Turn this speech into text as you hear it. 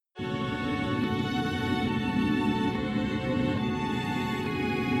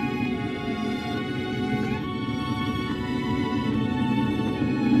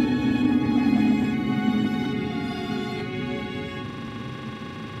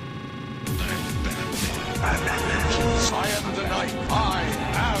I am the night. I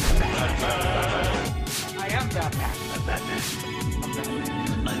am Batman. I am Batman. I'm Batman.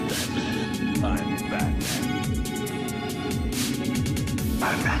 I'm Batman. I'm Batman.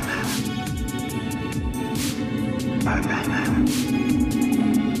 I'm Batman. I'm Batman.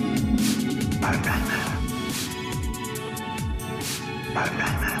 I'm Batman. I'm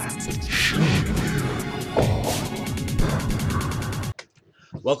Batman.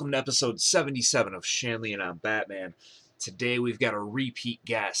 Welcome to episode 77 of Shanley and I'm Batman. Today we've got a repeat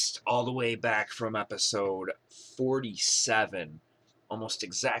guest all the way back from episode 47, almost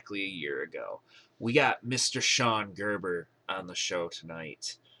exactly a year ago. We got Mr. Sean Gerber on the show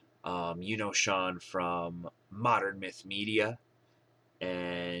tonight. You know Sean from Modern Myth Media,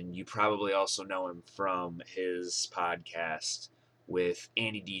 and you probably also know him from his podcast with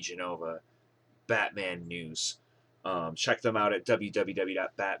Andy DiGenova, Batman News. Check them out at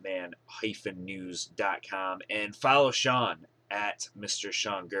www.batman-news.com and follow Sean at Mr.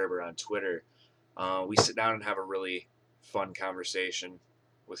 Sean Gerber on Twitter. We sit down and have a really fun conversation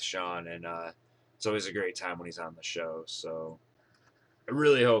with Sean, and it's always a great time when he's on the show. So I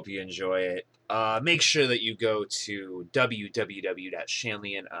really hope you enjoy it. Make sure that you go to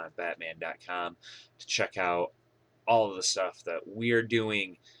www.shanleyanonbatman.com to check out all of the stuff that we're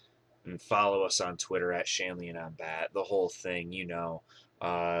doing. And follow us on Twitter at Shanley and on Bat. The whole thing, you know.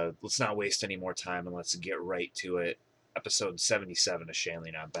 Let's not waste any more time and let's get right to it. Episode 77 of Shanley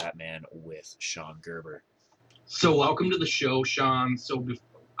and on Batman with Sean Gerber. So welcome to the show, Sean.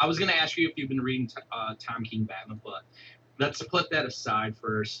 I was going to ask you if you've been reading Tom King Batman, but let's put that aside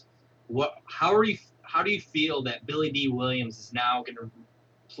first. How do you feel that Billy D. Williams is now going to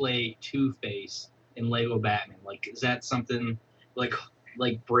play Two-Face in Lego Batman? Like, is that something like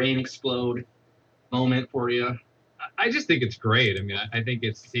brain explode moment for you? I just think it's great. I mean, I think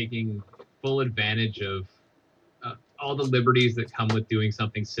it's taking full advantage of all the liberties that come with doing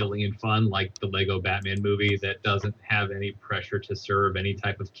something silly and fun, like the Lego Batman movie that doesn't have any pressure to serve any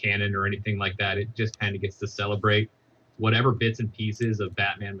type of canon or anything like that. It just kind of gets to celebrate whatever bits and pieces of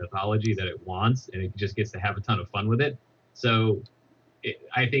Batman mythology that it wants, and it just gets to have a ton of fun with it. So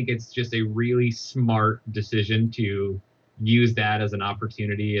I think it's just a really smart decision to use that as an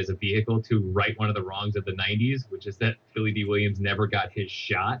opportunity, as a vehicle to right one of the wrongs of the 90s, which is that Billy D. Williams never got his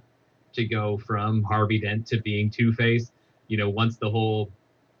shot to go from Harvey Dent to being Two-Face. You know, once the whole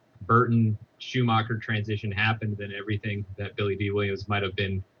Burton Schumacher transition happened, then everything that Billy D. Williams might have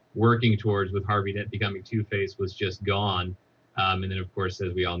been working towards with Harvey Dent becoming Two-Face was just gone. And then, of course,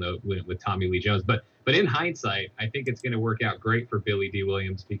 as we all know, with Tommy Lee Jones. But in hindsight, I think it's going to work out great for Billy D.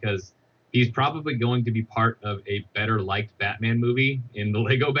 Williams because he's probably going to be part of a better liked Batman movie in the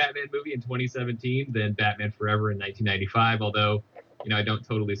Lego Batman movie in 2017 than Batman Forever in 1995. Although, you know, I don't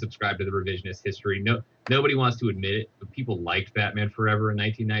totally subscribe to the revisionist history. Nobody wants to admit it, but people liked Batman Forever in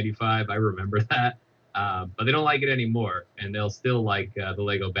 1995. I remember that. But they don't like it anymore, and they'll still like the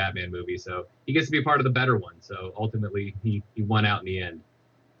Lego Batman movie. So he gets to be a part of the better one. So ultimately, he won out in the end,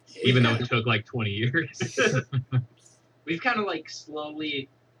 even though it took like 20 years. We've kind of slowly...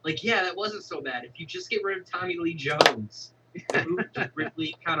 yeah, that wasn't so bad. If you just get rid of Tommy Lee Jones,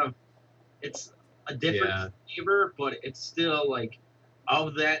 Ripley it's a different flavor, but it's still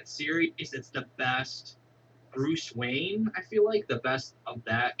of that series, it's the best Bruce Wayne, I feel like, the best of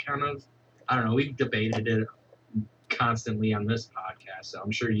that kind of, I don't know, we've debated it constantly on this podcast, so I'm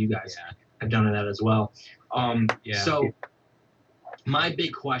sure you guys have done that as well. So my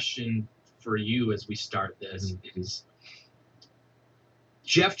big question for you as we start this is,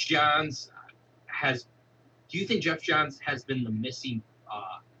 Geoff Johns do you think Geoff Johns has been the missing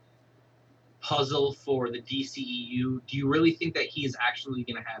puzzle for the DCEU? Do you really think that he is actually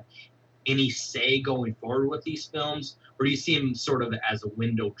going to have any say going forward with these films? Or do you see him sort of as a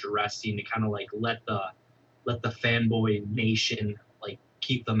window dressing to kind of let the fanboy nation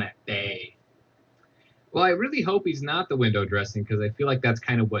keep them at bay? Well, I really hope he's not the window dressing, because I feel like that's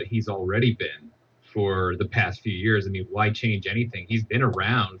kind of what he's already been for the past few years. I mean, why change anything? He's been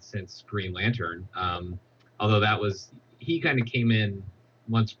around since Green Lantern. Although he kind of came in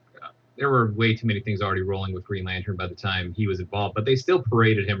once there were way too many things already rolling with Green Lantern by the time he was involved, but they still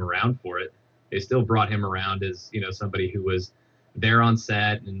paraded him around for it. They still brought him around as, somebody who was there on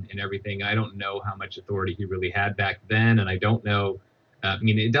set and everything. I don't know how much authority he really had back then. And I don't know,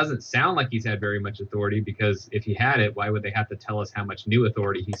 it doesn't sound like he's had very much authority, because if he had it, why would they have to tell us how much new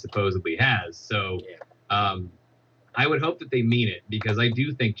authority he supposedly has? So I would hope that they mean it, because I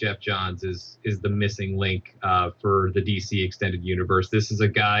do think Geoff Johns is the missing link for the DC Extended Universe. This is a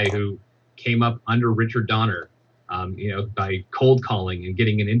guy who came up under Richard Donner, by cold calling and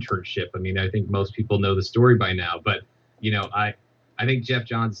getting an internship. I mean, I think most people know the story by now, but I think Jeff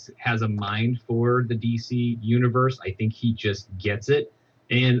Johns has a mind for the DC universe. I think he just gets it.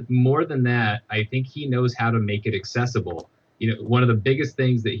 And more than that, I think he knows how to make it accessible. One of the biggest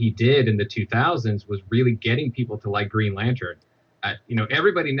things that he did in the 2000s was really getting people to like Green Lantern.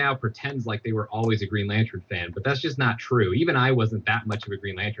 Everybody now pretends like they were always a Green Lantern fan, but that's just not true. Even I wasn't that much of a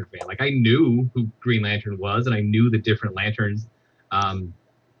Green Lantern fan. Like, I knew who Green Lantern was, and I knew the different lanterns.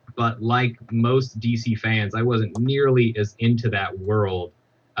 But like most DC fans, I wasn't nearly as into that world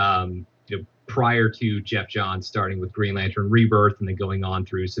prior to Jeff Johns starting with Green Lantern Rebirth and then going on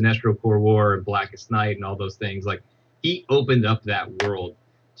through Sinestro Corps War and Blackest Night and all those things. Like, he opened up that world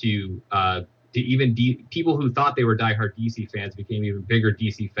to even people who thought they were diehard DC fans became even bigger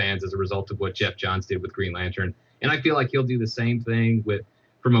DC fans as a result of what Jeff Johns did with Green Lantern. And I feel like he'll do the same thing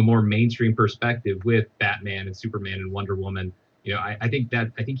from a more mainstream perspective with Batman and Superman and Wonder Woman. I think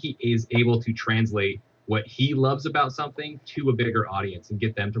he is able to translate what he loves about something to a bigger audience and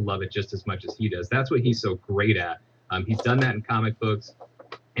get them to love it just as much as he does. That's what he's so great at. He's done that in comic books,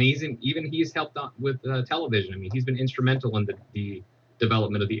 and he's helped out with television. I mean, he's been instrumental in the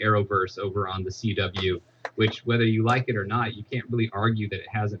development of the Arrowverse over on the CW, which, whether you like it or not, you can't really argue that it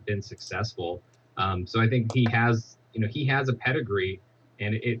hasn't been successful. So I think he has a pedigree,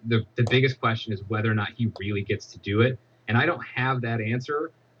 and the biggest question is whether or not he really gets to do it. And I don't have that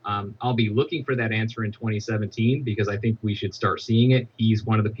answer. I'll be looking for that answer in 2017 because I think we should start seeing it. He's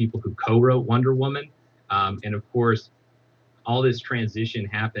one of the people who co-wrote Wonder Woman. And of course, all this transition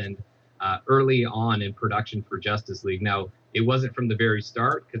happened early on in production for Justice League. Now, it wasn't from the very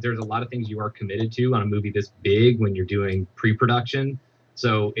start because there's a lot of things you are committed to on a movie this big when you're doing pre-production.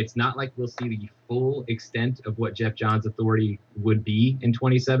 So it's not like we'll see the full extent of what Jeff Johns' authority would be in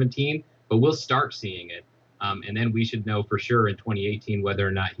 2017, but we'll start seeing it. And then we should know for sure in 2018 whether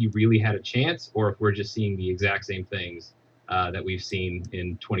or not he really had a chance or if we're just seeing the exact same things that we've seen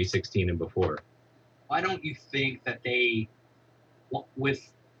in 2016 and before. Why don't you think that they,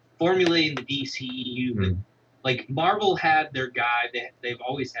 with formulating the DCEU, like Marvel had their guy that they've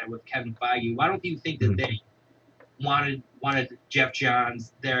always had with Kevin Feige. Why don't you think that they wanted Jeff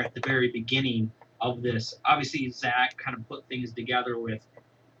Johns there at the very beginning of this? Obviously, Zach kind of put things together with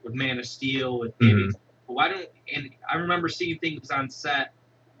Man of Steel, with why don't, and I remember seeing things on set,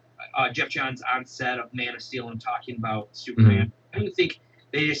 Jeff Johns on set of Man of Steel and talking about Superman. I don't think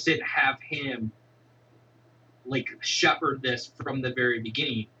they just didn't have him like shepherd this from the very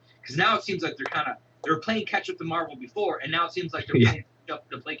beginning, because now it seems like they were playing catch up to Marvel before, and now it seems like they're playing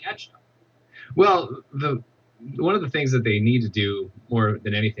to play catch up. Well, one of the things that they need to do more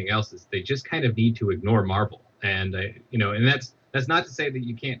than anything else is they just kind of need to ignore Marvel, and and that's not to say that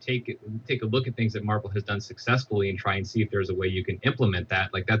you can't take a look at things that Marvel has done successfully and try and see if there's a way you can implement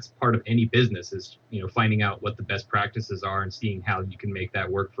that. Like, that's part of any business is, finding out what the best practices are and seeing how you can make that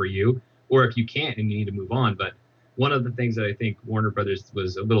work for you. Or if you can't and you need to move on. But one of the things that I think Warner Brothers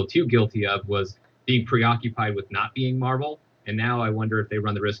was a little too guilty of was being preoccupied with not being Marvel. And now I wonder if they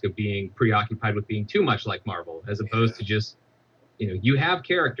run the risk of being preoccupied with being too much like Marvel, as opposed to just, you have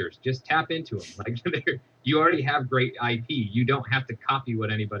characters, just tap into them. Like, you already have great IP. You don't have to copy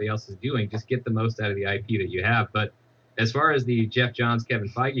what anybody else is doing. Just get the most out of the IP that you have. But as far as the Jeff Johns, Kevin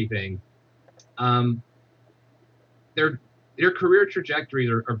Feige thing, their career trajectories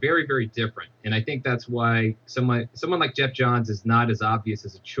are very, very different. And I think that's why someone like Jeff Johns is not as obvious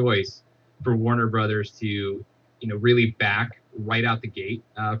as a choice for Warner Brothers to, really back right out the gate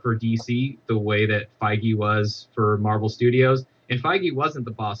for DC the way that Feige was for Marvel Studios. And Feige wasn't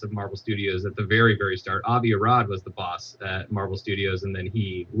the boss of Marvel Studios at the very, very start. Avi Arad was the boss at Marvel Studios, and then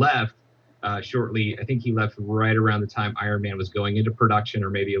he left shortly. I think he left right around the time Iron Man was going into production, or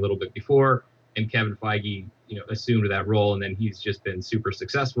maybe a little bit before. And Kevin Feige, assumed that role, and then he's just been super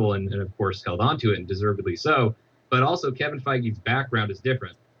successful and of course held on to it, and deservedly so. But also, Kevin Feige's background is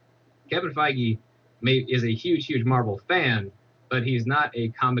different. Kevin Feige is a huge, huge Marvel fan, but he's not a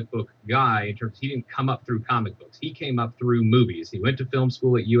comic book guy in terms. He didn't come up through comic books. He came up through movies. He went to film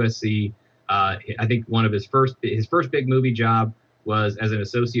school at USC. I think one of his first big movie job was as an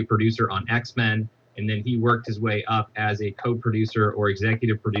associate producer on X-Men, and then he worked his way up as a co-producer or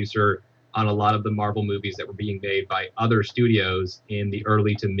executive producer on a lot of the Marvel movies that were being made by other studios in the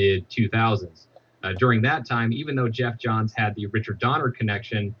early to mid 2000s. During that time, even though Jeff Johns had the Richard Donner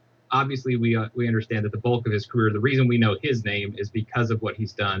connection, obviously we understand that the bulk of his career, the reason we know his name is because of what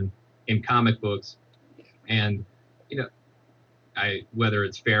he's done in comic books. And, whether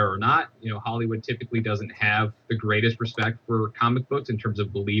it's fair or not, Hollywood typically doesn't have the greatest respect for comic books in terms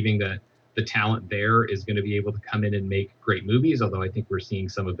of believing that the talent there is going to be able to come in and make great movies, although I think we're seeing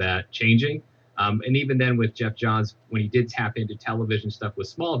some of that changing. And even then with Jeff Johns, when he did tap into television stuff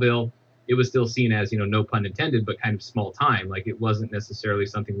with Smallville, it was still seen as, no pun intended, but kind of small time. Like it wasn't necessarily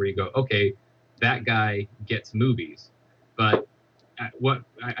something where you go, okay, that guy gets movies. But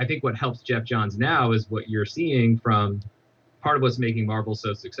I think what helps Jeff Johns now is what you're seeing from part of what's making Marvel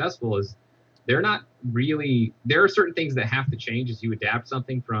so successful is they're not really, there are certain things that have to change as you adapt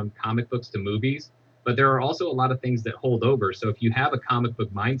something from comic books to movies, but there are also a lot of things that hold over. So if you have a comic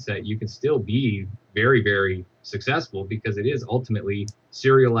book mindset, you can still be very, very successful because it is ultimately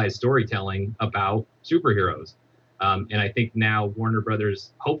serialized storytelling about superheroes. And I think now Warner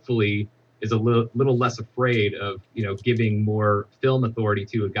Brothers hopefully is a little less afraid of, giving more film authority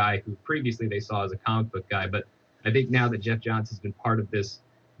to a guy who previously they saw as a comic book guy. But I think now that Jeff Johns has been part of this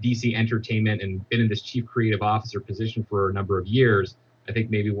DC Entertainment and been in this chief creative officer position for a number of years, I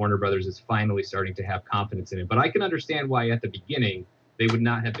think maybe Warner Brothers is finally starting to have confidence in it. But I can understand why at the beginning they would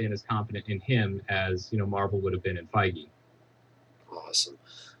not have been as confident in him as, Marvel would have been in Feige. Awesome.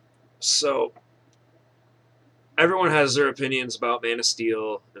 So everyone has their opinions about Man of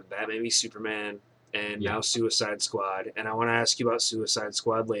Steel and Batman v Superman and now Suicide Squad. And I want to ask you about Suicide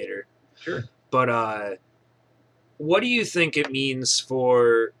Squad later. Sure. But what do you think it means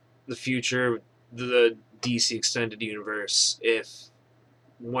for the future of the DC Extended Universe if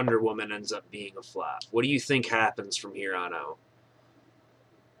Wonder Woman ends up being a flop? What do you think happens from here on out?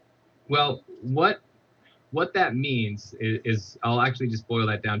 Well, what that means is I'll actually just boil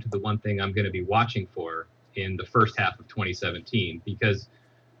that down to the one thing I'm going to be watching for in the first half of 2017, because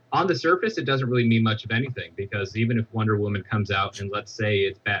on the surface, it doesn't really mean much of anything, because even if Wonder Woman comes out and let's say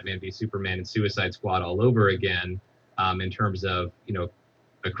it's Batman v Superman and Suicide Squad all over again, in terms of,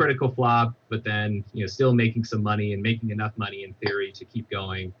 a critical flop, but then, still making some money and making enough money in theory to keep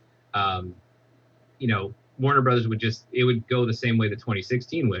going, Warner Brothers it would go the same way that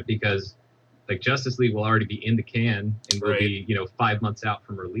 2016 went, because like Justice League will already be in the can and will be, 5 months out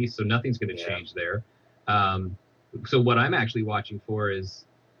from release. So nothing's going to change there. So what I'm actually watching for is,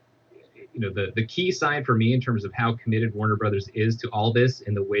 the key sign for me in terms of how committed Warner Brothers is to all this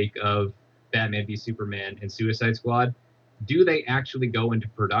in the wake of Batman v Superman and Suicide Squad. Do they actually go into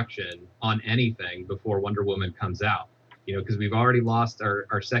production on anything before Wonder Woman comes out? Because we've already lost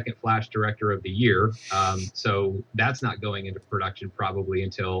our second Flash director of the year. So that's not going into production probably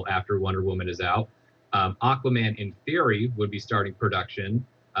until after Wonder Woman is out. Aquaman, in theory, would be starting production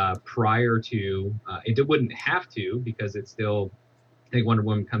prior to, it wouldn't have to, because it's still, I think Wonder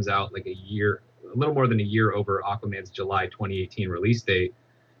Woman comes out like a little more than a year over Aquaman's July 2018 release date.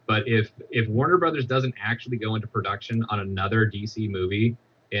 But if Warner Brothers doesn't actually go into production on another DC movie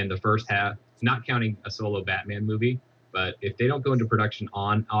in the first half, not counting a solo Batman movie, but if they don't go into production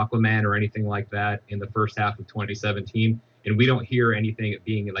on Aquaman or anything like that in the first half of 2017, and we don't hear anything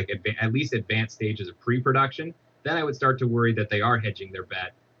being like at least advanced stages of pre-production, then I would start to worry that they are hedging their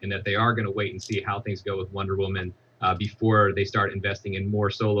bet and that they are going to wait and see how things go with Wonder Woman before they start investing in more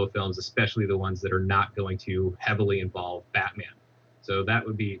solo films, especially the ones that are not going to heavily involve Batman. So that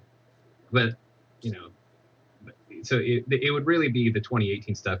would be, but so it would really be the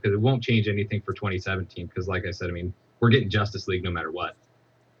 2018 stuff, because it won't change anything for 2017. Because like I said, I mean, we're getting Justice League no matter what.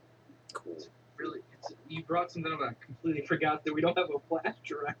 Cool. Really, you brought something up. I completely forgot that we don't have a Flash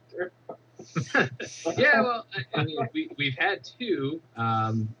director. Yeah, well, I mean, we've had two,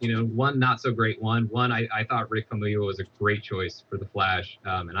 one not so great one. One, I thought Rick Famuyiwa was a great choice for the Flash,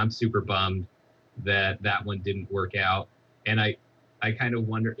 and I'm super bummed that one didn't work out. And I kind of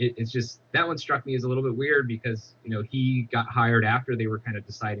wonder, it's just, that one struck me as a little bit weird because, he got hired after they were kind of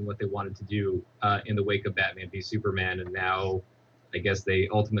deciding what they wanted to do in the wake of Batman v Superman. And now I guess they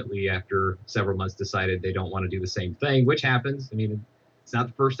ultimately, after several months, decided they don't want to do the same thing, which happens. I mean, it's not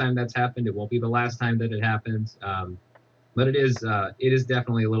the first time that's happened. It won't be the last time that it happens. But it is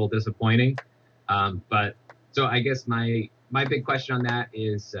definitely a little disappointing. But so I guess my big question on that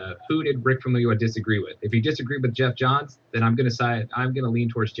is, who did Rick Famuyiwa disagree with? If he disagreed with Jeff Johns, then I'm going to lean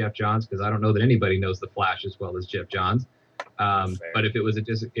towards Jeff Johns, because I don't know that anybody knows the Flash as well as Jeff Johns. But if it was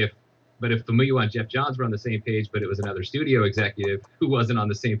if Famuyiwa and Jeff Johns were on the same page, but it was another studio executive who wasn't on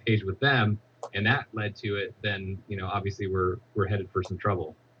the same page with them, and that led to it, then obviously we're headed for some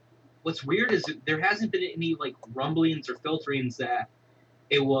trouble. What's weird is there hasn't been any like rumblings or filterings that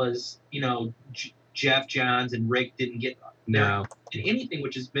it was Jeff Johns and Rick didn't get anything,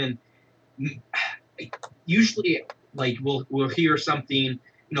 which has been usually like we'll hear something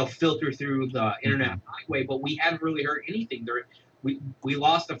filter through the internet highway, but we haven't really heard anything. We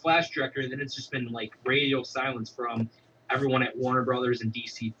lost a Flash director, and then it's just been like radio silence from everyone at Warner Brothers and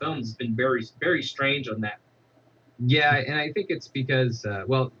DC Films. It's been very, very strange on that Yeah, and I think it's because,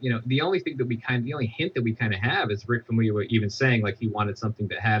 well, the only hint that we kind of have is Rick Famuyiwa even saying like he wanted something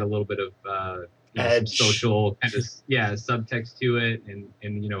that had a little bit of, some Edge. social kind of, subtext to it, and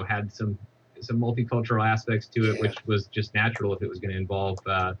had some multicultural aspects to it, Yeah. which was just natural if it was going to involve,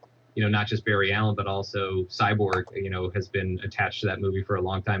 not just Barry Allen, but also Cyborg, has been attached to that movie for a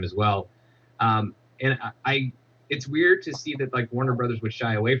long time as well. And it's weird to see that like Warner Brothers would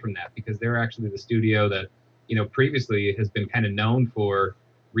shy away from that because they're actually the studio that, previously has been kind of known for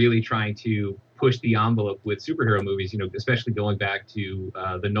really trying to push the envelope with superhero movies, especially going back to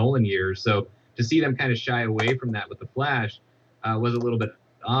the Nolan years. So to see them kind of shy away from that with The Flash was a little bit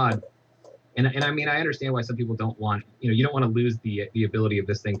odd. And I mean, I understand why some people don't want, you don't want to lose the ability of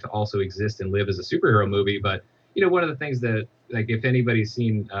this thing to also exist and live as a superhero movie. But, one of the things that, like, if anybody's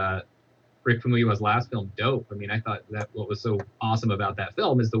seen Rick Famuyiwa's last film, Dope, I mean, I thought that what was so awesome about that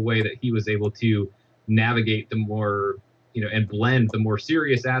film is the way that he was able to navigate the more, and blend the more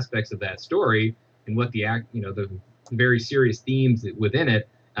serious aspects of that story and what the very serious themes within it,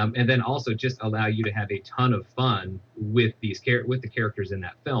 and then also just allow you to have a ton of fun with the characters in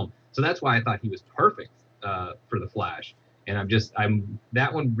that film. So that's why I thought he was perfect for The Flash. And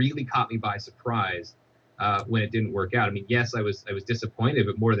that one really caught me by surprise when it didn't work out. I mean, yes, I was disappointed,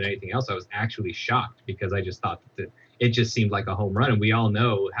 but more than anything else, I was actually shocked because I just thought that it just seemed like a home run. And we all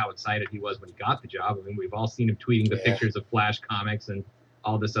know how excited he was when he got the job. I mean, we've all seen him tweeting the pictures of Flash comics and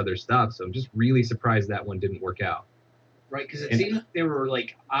all this other stuff. So I'm just really surprised that one didn't work out. Right, because it seemed like they were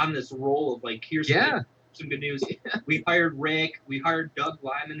like on this roll of like, here's some good news. We hired Rick. We hired Doug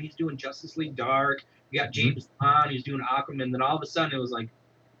Liman. He's doing Justice League Dark. We got James Wan. He's doing Aquaman. Then all of a sudden it was like,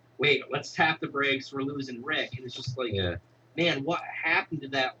 wait, let's tap the brakes. We're losing Rick. And it's just like, man, what happened to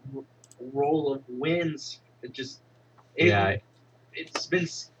that roll of wins? It's been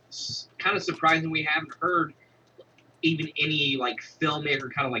kind of surprising we haven't heard even any like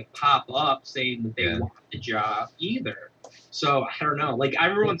filmmaker kind of like pop up saying that they want the job either. So I don't know. Like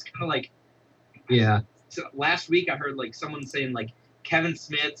everyone's kind of like, So last week I heard like someone saying like Kevin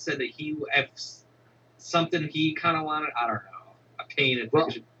Smith said that if something he kind of wanted. I don't know. A painted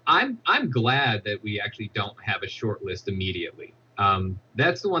picture. I'm glad that we actually don't have a short list immediately.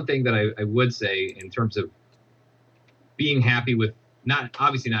 That's the one thing that I would say in terms of being happy with,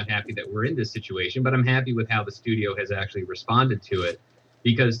 obviously not happy that we're in this situation, but I'm happy with how the studio has actually responded to it.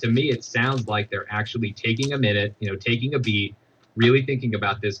 Because to me, it sounds like they're actually taking a minute, taking a beat, really thinking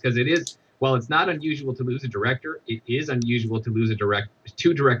about this. Because it is, while it's not unusual to lose a director, it is unusual to lose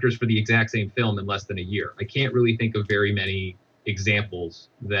two directors for the exact same film in less than a year. I can't really think of very many examples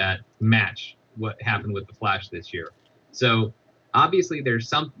that match what happened with The Flash this year. So obviously there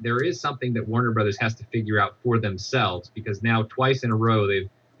is something that Warner Brothers has to figure out for themselves, because now twice in a row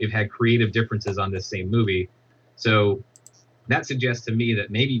they've had creative differences on this same movie. So that suggests to me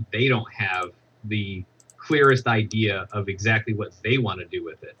that maybe they don't have the clearest idea of exactly what they want to do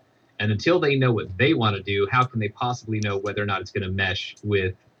with it. And until they know what they want to do, how can they possibly know whether or not it's going to mesh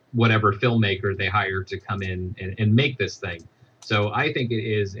with whatever filmmaker they hire to come in and make this thing? So I think it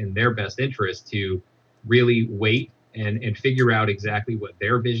is in their best interest to really wait and figure out exactly what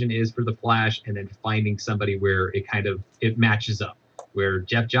their vision is for The Flash, and then finding somebody where it matches up, where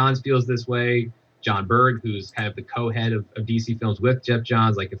Jeff Johns feels this way, John Berg, who's kind of the co-head of DC Films with Jeff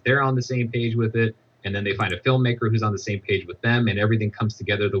Johns, like if they're on the same page with it, and then they find a filmmaker who's on the same page with them, and everything comes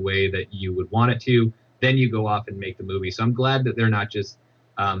together the way that you would want it to, then you go off and make the movie. So I'm glad that they're not just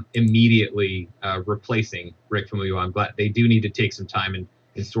immediately replacing Rick Famuyiwa. I'm glad they do need to take some time and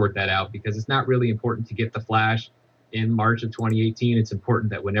sort that out, because it's not really important to get The Flash in March of 2018. It's important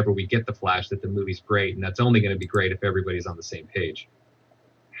that whenever we get The Flash, that the movie's great, and that's only going to be great if everybody's on the same page.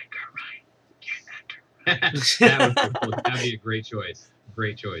 That'd be a great choice.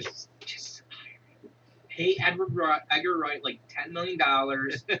 Great choice. Just pay Edgar Wright like $10 million.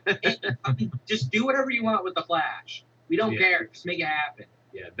 Just do whatever you want with The Flash. We don't care. Just make it happen.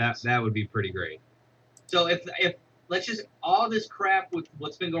 Yeah, that would be pretty great. So if let's just all this crap with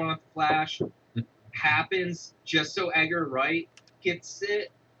what's been going on with The Flash happens just so Edgar Wright gets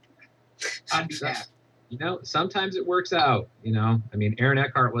it, I'd be happy. Sometimes it works out. I mean, Aaron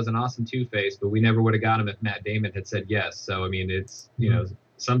Eckhart was an awesome Two-Face, but we never would have got him if Matt Damon had said yes. So I mean, it's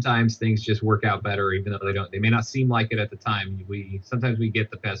sometimes things just work out better, even though they may not seem like it at the time. Sometimes we get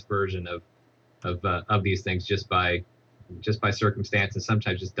the best version of these things just by circumstance, and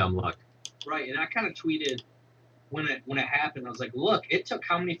sometimes just dumb luck. Right, and I kind of tweeted when it happened. I was like, look, it took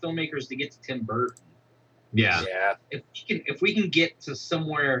how many filmmakers to get to Tim Burton? Yeah. If we can get to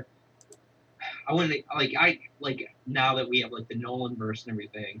somewhere, I want to like now that we have like the Nolan verse and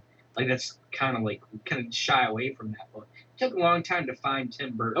everything, Like that's kind of shy away from that. But it took a long time to find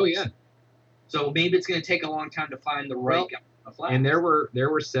Tim Burton. Oh yeah. So maybe it's going to take a long time to find the right guy. And there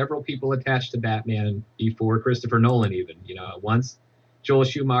were several people attached to Batman before Christopher Nolan even. Once Joel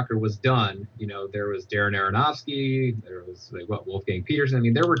Schumacher was done, there was Darren Aronofsky, there was Wolfgang Peterson. I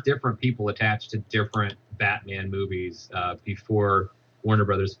mean, there were different people attached to different Batman movies before Warner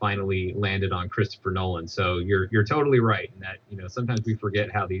Brothers finally landed on Christopher Nolan. So you're totally right in that, sometimes we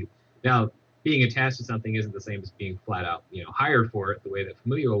forget how now being attached to something isn't the same as being flat out, hired for it the way that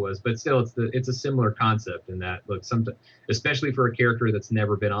Familio was, but still it's a similar concept in that, look, especially for a character that's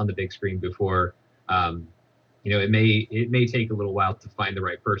never been on the big screen before, it may take a little while to find the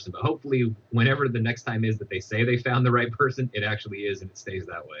right person, but hopefully whenever the next time is that they say they found the right person, it actually is, and it stays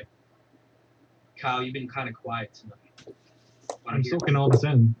that way. Kyle, you've been kind of quiet tonight. I'm soaking all this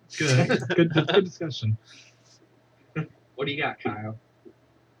in. Good. Good discussion. What do you got, Kyle?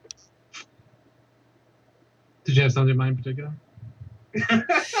 Did you have something in mind in particular?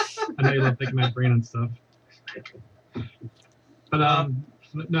 I know you love picking my brain on stuff. But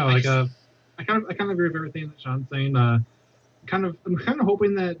no, I kind of agree with everything that Sean's saying. I'm kind of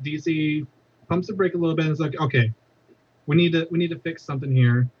hoping that DC pumps the brake a little bit and it's like, okay, we need to fix something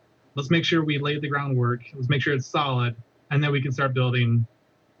here. Let's make sure we lay the groundwork. Let's make sure it's solid, and then we can start building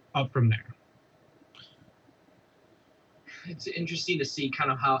up from there. It's interesting to see kind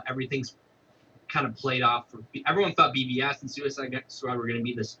of how everything's kind of played off. Everyone thought BVS and Suicide Squad were going to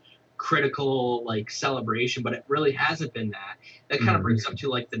be this critical celebration, but it really hasn't been that. That kind of brings up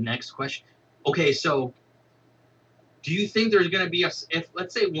to the next question. Okay, so do you think there's going to be if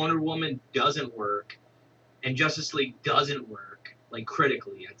let's say Wonder Woman doesn't work and Justice League doesn't work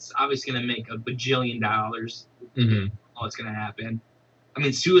critically, it's obviously going to make $1 bajillion. All it's going to happen. I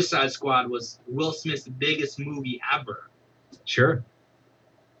mean, Suicide Squad was Will Smith's biggest movie ever. Sure.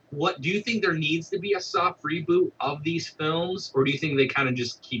 What do you think there needs to be a soft reboot of these films, or do you think they kind of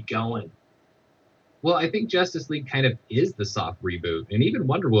just keep going? Well, I think Justice League kind of is the soft reboot, and even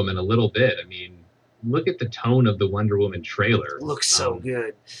Wonder Woman a little bit. I mean, look at the tone of the Wonder Woman trailer. It looks so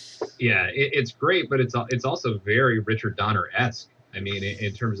good. Yeah, it's great, but it's also very Richard Donner-esque. I mean,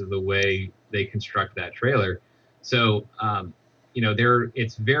 in terms of the way they construct that trailer. So,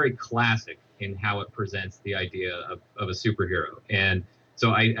 it's very classic in how it presents the idea of a superhero. And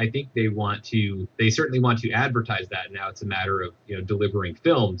so I think they certainly want to advertise that. Now it's a matter of, delivering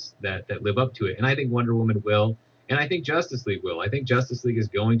films that live up to it. And I think Wonder Woman will, and I think Justice League will. I think Justice League is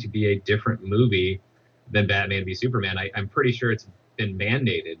going to be a different movie than Batman v Superman. I'm pretty sure it's been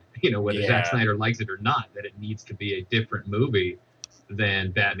mandated, whether Zack Snyder likes it or not, that it needs to be a different movie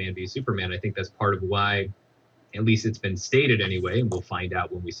than Batman v Superman. I think that's part of why, at least it's been stated anyway, and we'll find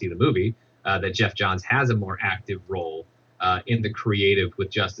out when we see the movie, that Geoff Johns has a more active role in the creative with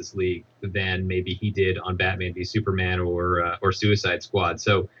Justice League than maybe he did on Batman v Superman or Suicide Squad.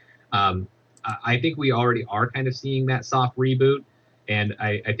 So I think we already are kind of seeing that soft reboot. And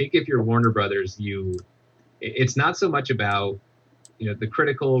I think if you're Warner Brothers, it's not so much about the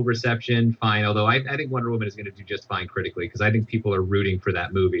critical reception, fine. Although I think Wonder Woman is going to do just fine critically, because I think people are rooting for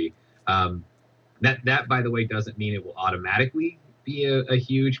that movie. That, by the way, doesn't mean it will automatically be a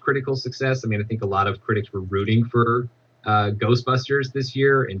huge critical success. I mean, I think a lot of critics were rooting for Ghostbusters this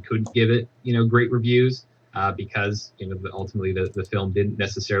year and couldn't give it, great reviews because, ultimately the film didn't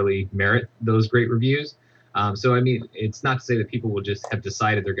necessarily merit those great reviews. So, I mean, it's not to say that people will just have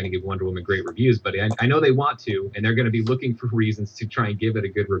decided they're going to give Wonder Woman great reviews, but I know they want to, and they're going to be looking for reasons to try and give it a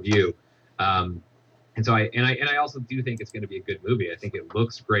good review. And so I also do think it's going to be a good movie. I think it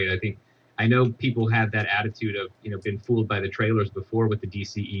looks great. I know people have that attitude of, been fooled by the trailers before with the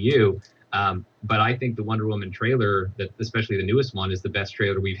DCEU. But I think the Wonder Woman trailer, especially the newest one, is the best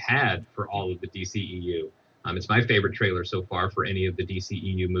trailer we've had for all of the DCEU. It's my favorite trailer so far for any of the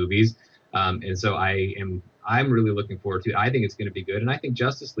DCEU movies. And so I'm really looking forward to it. I think it's going to be good. And I think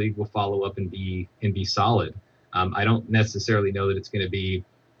Justice League will follow up and be solid. I don't necessarily know that it's going to be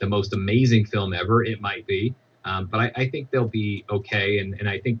the most amazing film ever. It might be. But I think they'll be okay. And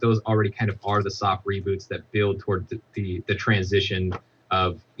I think those already kind of are the soft reboots that build toward the transition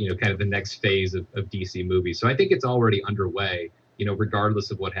of, kind of the next phase of DC movies. So I think it's already underway,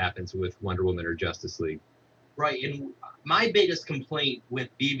 regardless of what happens with Wonder Woman or Justice League. Right. And my biggest complaint with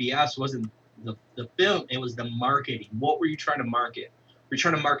BVS wasn't the film, it was the marketing. What were you trying to market? Were you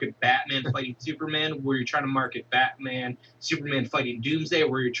trying to market Batman fighting Superman? Were you trying to market Superman fighting Doomsday?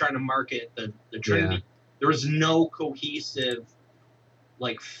 Were you trying to market the Trinity? Yeah. There was no cohesive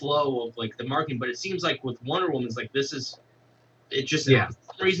flow of the marketing, but it seems like with Wonder Woman, it's this is it just for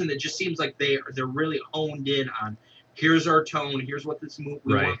some reason it just seems like they're really honed in on here's our tone, here's what this movie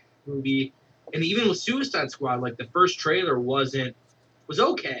we want. movie, and even with Suicide Squad, like the first trailer was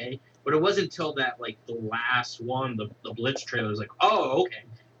okay, but it wasn't until that like the last one, the Blitz trailer was like, oh, okay,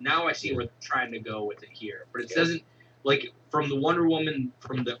 now I see where they're trying to go with it here. But it doesn't, like, from the Wonder Woman,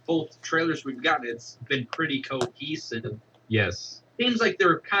 from the full trailers we've gotten, it's been pretty cohesive. Yes. Seems like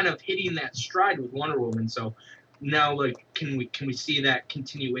they're kind of hitting that stride with Wonder Woman. So now, like, can we see that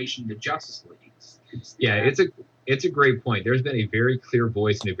continuation to Justice League? Yeah, it's a great point. There's been a very clear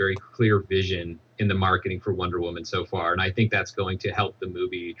voice and a very clear vision in the marketing for Wonder Woman so far, and I think that's going to help the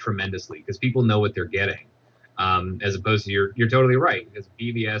movie tremendously because people know what they're getting. As opposed to you're totally right, because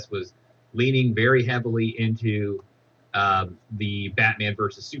BVS was leaning very heavily into the Batman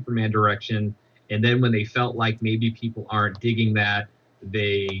versus Superman direction, and then when they felt like maybe people aren't digging that,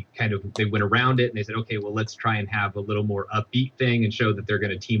 they went around it and they said, okay, well, let's try and have a little more upbeat thing and show that they're going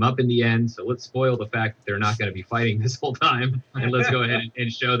to team up in the end. So let's spoil the fact that they're not going to be fighting this whole time, and let's go ahead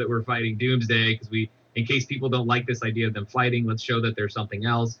and show that we're fighting Doomsday, because in case people don't like this idea of them fighting, let's show that there's something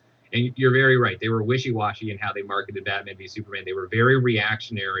else. And you're very right. They were wishy-washy in how they marketed Batman v Superman. They were very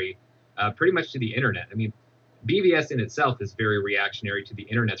reactionary, pretty much to the internet. I mean, BVS in itself is very reactionary to the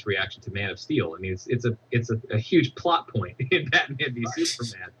internet's reaction to Man of Steel. I mean, it's a huge plot point in Batman v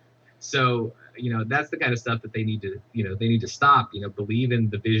Superman. So, that's the kind of stuff that they need to stop. Believe in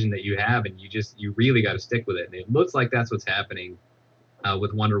the vision that you have, and you really got to stick with it. And it looks like that's what's happening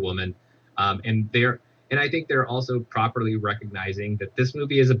with Wonder Woman. And I think they're also properly recognizing that this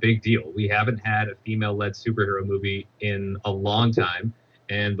movie is a big deal. We haven't had a female-led superhero movie in a long time,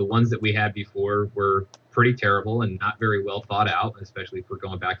 and the ones that we had before were pretty terrible and not very well thought out, especially if we're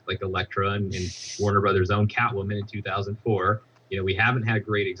going back to like Elektra and Warner Brothers' own Catwoman in 2004. We haven't had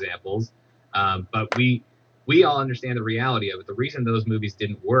great examples, but we all understand the reality of it. The reason those movies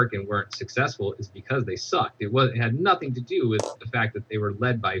didn't work and weren't successful is because they sucked. It had nothing to do with the fact that they were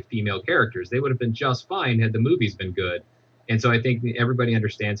led by female characters. They would have been just fine had the movies been good. And so I think everybody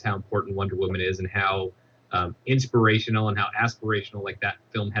understands how important Wonder Woman is and how inspirational and how aspirational like that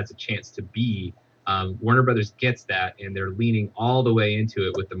film has a chance to be. Warner Brothers gets that, and they're leaning all the way into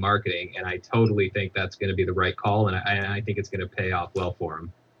it with the marketing. And I totally think that's going to be the right call, and I think it's going to pay off well for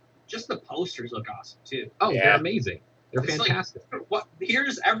them. Just the posters look awesome too. Oh, yeah. They're amazing. They're It's fantastic. Like,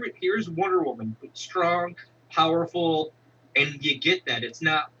 here's Wonder Woman, strong, powerful, and you get that.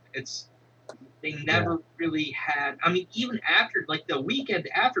 They never really had. I mean, even after like the weekend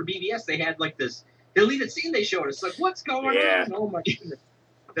after BVS, they had like this deleted scene they showed us. Like, what's going on? Oh my goodness.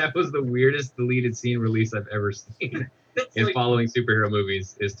 That was the weirdest deleted scene release I've ever seen in following superhero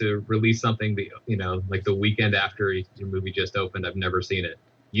movies, is to release something that, like the weekend after your movie just opened. I've never seen it.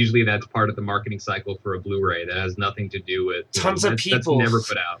 Usually that's part of the marketing cycle for a Blu-ray. That has nothing to do with tons of people. That's never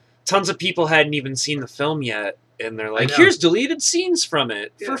put out. Tons of people hadn't even seen the film yet, and they're like, "Here's deleted scenes from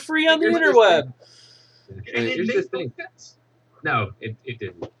it for free on the interweb." And it makes no sense. No, it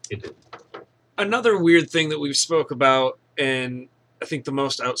didn't. It didn't. Another weird thing that we've spoke about, and I think the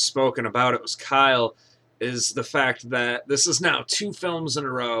most outspoken about it was Kyle, is the fact that this is now 2 films in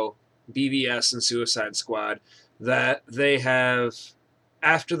a row, BVS and Suicide Squad, that they have,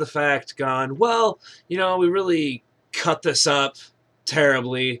 after the fact, gone, well, we really cut this up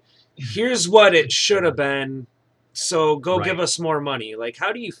terribly. Here's what it should have been, so go give us more money. Like,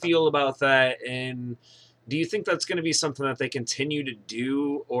 how do you feel about that? And do you think that's going to be something that they continue to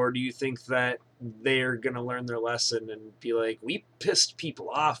do, or do you think that they're going to learn their lesson and be like, we pissed people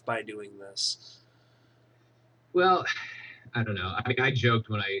off by doing this? Well, I don't know. I mean, I joked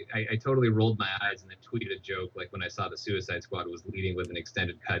when I totally rolled my eyes and then tweeted a joke, like when I saw the Suicide Squad was leading with an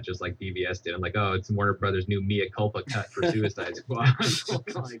extended cut, just like BVS did. I'm like, oh, it's Warner Brothers' new Mea Culpa cut for Suicide Squad.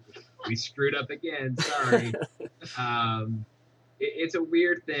 Like, we screwed up again. Sorry. It's a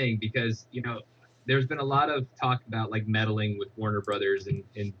weird thing because, there's been a lot of talk about like meddling with Warner Brothers and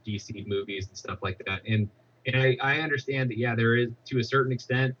DC movies and stuff like that. And I understand that, yeah, there is, to a certain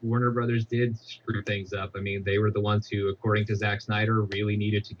extent, Warner Brothers did screw things up. I mean, they were the ones who, according to Zack Snyder, really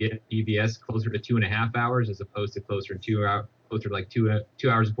needed to get BVS closer to 2.5 hours as opposed to closer to like 2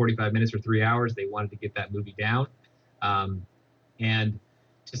 hours and 45 minutes or 3 hours. They wanted to get that movie down. And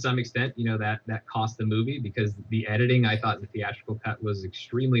to some extent, that cost the movie, because the editing, I thought, in the theatrical cut was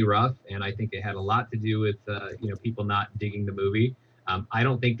extremely rough, and I think it had a lot to do with people not digging the movie. I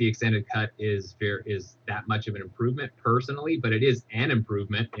don't think the extended cut is that much of an improvement personally, but it is an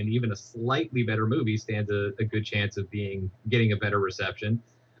improvement, and even a slightly better movie stands a good chance of getting a better reception.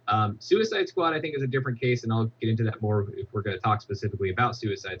 Suicide Squad, I think, is a different case, and I'll get into that more if we're going to talk specifically about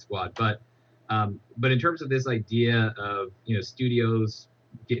Suicide Squad. But in terms of this idea of studio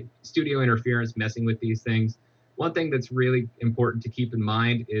interference messing with these things, one thing that's really important to keep in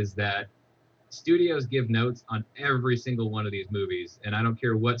mind is that studios give notes on every single one of these movies. And I don't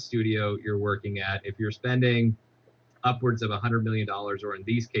care what studio you're working at. If you're spending upwards of $100 million, or in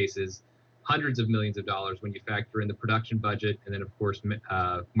these cases, hundreds of millions of dollars when you factor in the production budget and then, of course,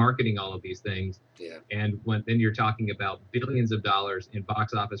 marketing all of these things. Yeah. And then you're talking about billions of dollars in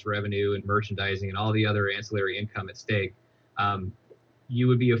box office revenue and merchandising and all the other ancillary income at stake. You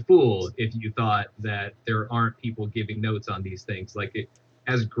would be a fool if you thought that there aren't people giving notes on these things. Like,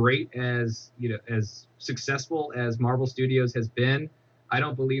 as great as, as successful as Marvel Studios has been, I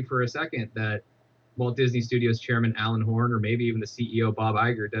don't believe for a second that Walt Disney Studios chairman Alan Horn, or maybe even the CEO Bob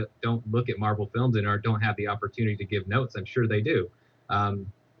Iger, don't look at Marvel films and don't have the opportunity to give notes. I'm sure they do. And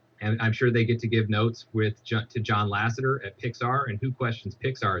I'm sure they get to give notes to John Lasseter at Pixar, and who questions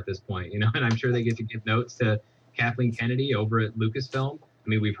Pixar at this point, and I'm sure they get to give notes to Kathleen Kennedy over at Lucasfilm. I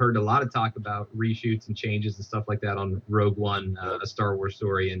mean, we've heard a lot of talk about reshoots and changes and stuff like that on Rogue One, A Star Wars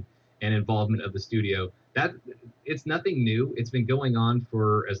Story, and involvement of the studio. That it's nothing new. It's been going on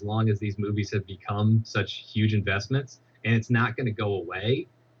for as long as these movies have become such huge investments, and it's not going to go away.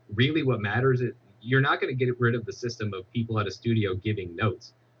 Really, what matters is you're not going to get rid of the system of people at a studio giving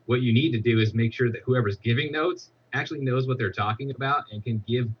notes. What you need to do is make sure that whoever's giving notes actually knows what they're talking about and can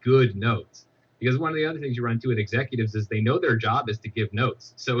give good notes. Because one of the other things you run into with executives is they know their job is to give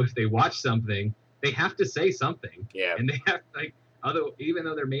notes. So if they watch something, they have to say something. Yeah. And they have even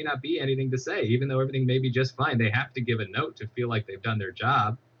though there may not be anything to say, even though everything may be just fine, they have to give a note to feel like they've done their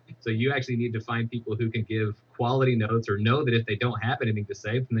job. So you actually need to find people who can give quality notes, or know that if they don't have anything to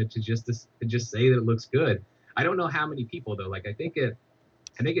say, then to just say that it looks good. I don't know how many people though. Like I think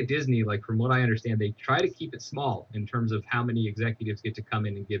at Disney, like from what I understand, they try to keep it small in terms of how many executives get to come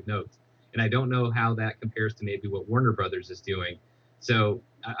in and give notes. And I don't know how that compares to maybe what Warner Brothers is doing. So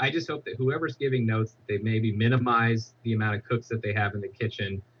I just hope that whoever's giving notes, that they maybe minimize the amount of cooks that they have in the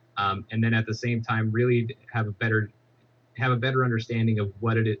kitchen, and then at the same time really have a better understanding of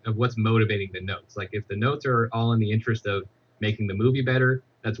what's motivating the notes. Like if the notes are all in the interest of making the movie better,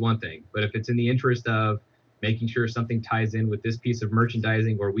 that's one thing. But if it's in the interest of making sure something ties in with this piece of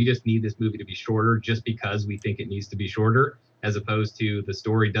merchandising, or we just need this movie to be shorter just because we think it needs to be shorter, as opposed to the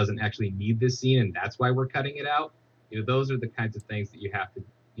story doesn't actually need this scene and that's why we're cutting it out. Those are the kinds of things that you have to,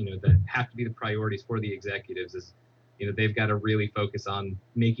 that have to be the priorities for the executives. Is, they've got to really focus on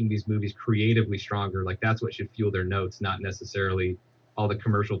making these movies creatively stronger. Like that's what should fuel their notes, not necessarily all the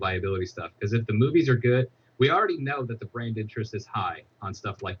commercial viability stuff. Because if the movies are good, we already know that the brand interest is high on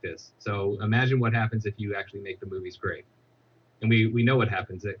stuff like this. So imagine what happens if you actually make the movies great. And we know what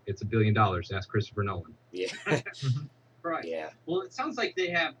happens. It's $1 billion. Ask Christopher Nolan. Yeah. Right. Yeah. Well, it sounds like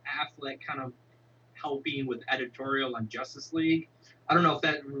they have Affleck kind of helping with editorial on Justice League. I don't know if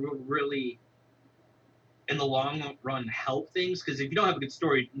that really, in the long run, help things, because if you don't have a good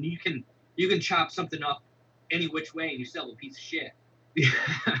story, you can chop something up any which way and you still have a piece of shit. Yeah.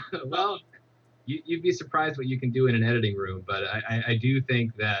 Well, you'd be surprised what you can do in an editing room, but I do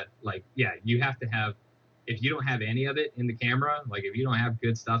think that, like, yeah, you have to have, if you don't have any of it in the camera, like if you don't have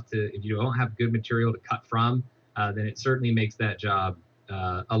good stuff if you don't have good material to cut from, then it certainly makes that job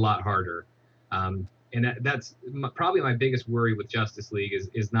a lot harder. And that's probably my biggest worry with Justice League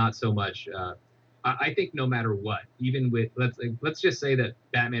is not so much. I think no matter what, even with let's just say that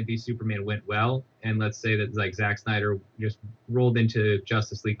Batman v Superman went well, and let's say that like Zack Snyder just rolled into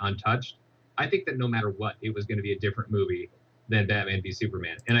Justice League untouched. I think that no matter what, it was going to be a different movie than Batman v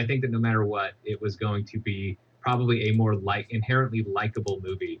Superman, and I think that no matter what, it was going to be probably a more inherently likable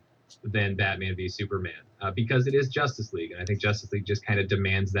movie than Batman v Superman, because it is Justice League, and I think Justice League just kind of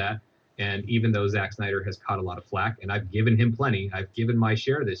demands that. And even though Zack Snyder has caught a lot of flack, and I've given him plenty, I've given my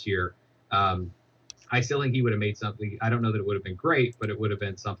share this year, I still think he would have made something. I don't know that it would have been great, but it would have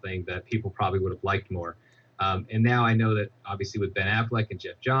been something that people probably would have liked more. And now I know that obviously with Ben Affleck and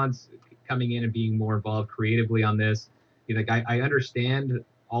Jeff Johns coming in and being more involved creatively on this, I understand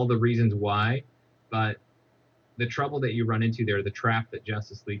all the reasons why, but the trouble that you run into there, the trap that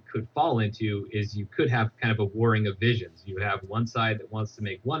Justice League could fall into, is you could have kind of a warring of visions. You have one side that wants to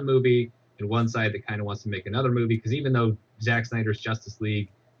make one movie and one side that kind of wants to make another movie, because even though Zack Snyder's Justice League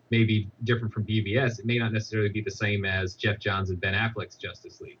may be different from BVS, it may not necessarily be the same as Jeff Johns and Ben Affleck's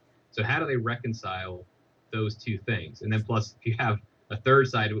Justice League. So how do they reconcile those two things? And then plus, if you have a third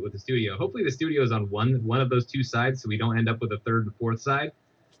side of it with the studio, hopefully the studio is on one of those two sides, so we don't end up with a third and fourth side.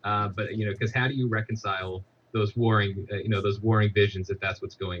 But because how do you reconcile those warring visions if that's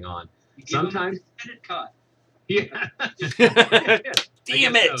what's going on? Sometimes edit cut. Yeah.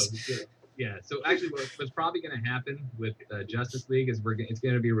 Damn it! So. Yeah. So actually, what's probably going to happen with Justice League is it's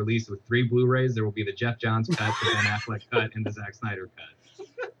going to be released with 3 Blu-rays. There will be the Jeff Johns cut, the Ben Affleck cut, and the Zack Snyder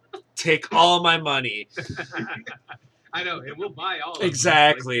cut. Take all my money. I know, and we'll buy all of them.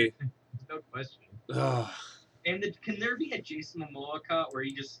 Exactly. Like, no question. Ugh. And can there be a Jason Momoa cut where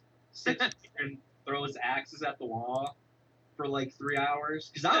he just sits there and throws axes at the wall for like 3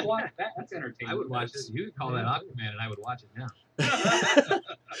 hours? Because I would watch that. That's entertaining. I would watch it. You could call that Aquaman, and I would watch it now.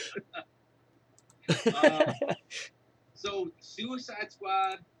 So Suicide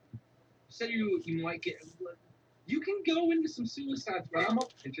Squad. You said you might get. You can go into some Suicide Squad. I'm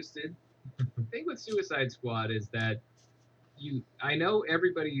interested. The thing with Suicide Squad is that I know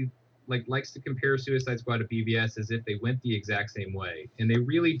everybody likes to compare Suicide Squad to BVS as if they went the exact same way, and they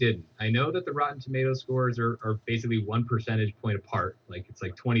really didn't. I know that the Rotten Tomatoes scores are basically 1 percentage point apart, like it's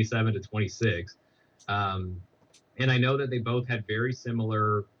like 27 to 26, and I know that they both had very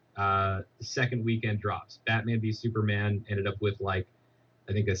similar second weekend drops. Batman v Superman ended up with I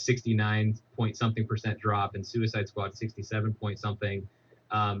think a 69 point something % drop, and Suicide Squad 67 point something.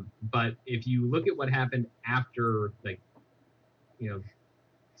 But if you look at what happened after,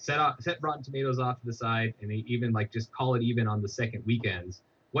 set Rotten Tomatoes off to the side, and they even just call it even on the second weekends.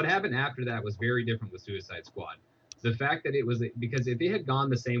 What happened after that was very different with Suicide Squad. The fact that it was, because if it had gone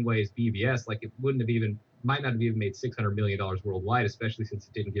the same way as BVS, it might not have even made $600 million worldwide, especially since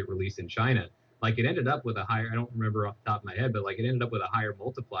it didn't get released in China. It ended up with a higher, I don't remember off the top of my head, but it ended up with a higher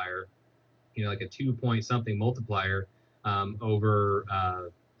multiplier, a 2 point something multiplier over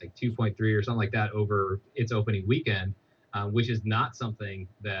 2.3 or something like that over its opening weekend. Which is not something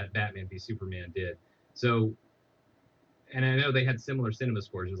that Batman v Superman did. So, and I know they had similar cinema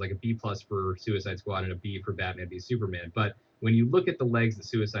scores. It was a B+ for Suicide Squad and a B for Batman v Superman. But when you look at the legs that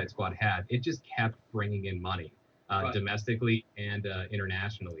Suicide Squad had, it just kept bringing in money Right. domestically and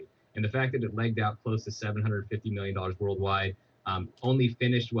internationally. And the fact that it legged out close to $750 million worldwide, only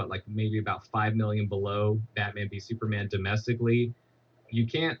finished maybe about $5 million below Batman v Superman domestically. You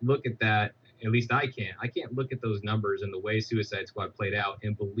can't look at that. At least I can't. I can't look at those numbers and the way Suicide Squad played out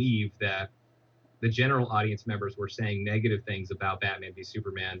and believe that the general audience members were saying negative things about Batman v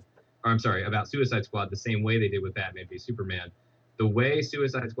Superman, or I'm sorry, about Suicide Squad the same way they did with Batman v Superman. The way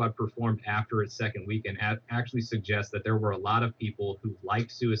Suicide Squad performed after its second weekend actually suggests that there were a lot of people who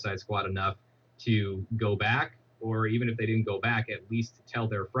liked Suicide Squad enough to go back, or even if they didn't go back, at least tell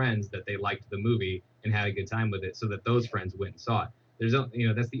their friends that they liked the movie and had a good time with it, so that those friends went and saw it.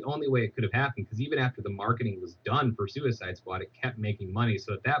 That's the only way it could have happened, because even after the marketing was done for Suicide Squad, it kept making money.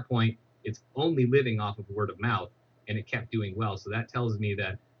 So at that point, it's only living off of word of mouth, and it kept doing well. So that tells me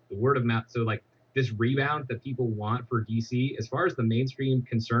that the word of mouth, so this rebound that people want for DC, as far as the mainstream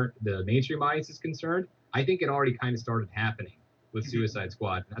audience is concerned, I think it already kind of started happening with Suicide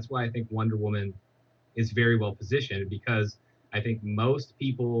Squad. And that's why I think Wonder Woman is very well positioned, because I think most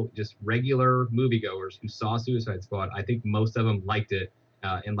people, just regular moviegoers who saw Suicide Squad, I think most of them liked it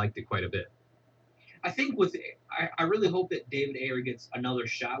and liked it quite a bit. I think I really hope that David Ayer gets another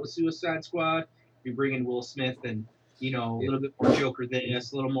shot with Suicide Squad. We bring in Will Smith and, a little bit more Joker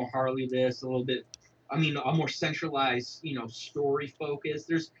this, a little more Harley this, a little bit, a more centralized, story focus.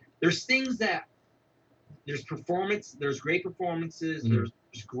 There's things that, there's great performances, Mm-hmm.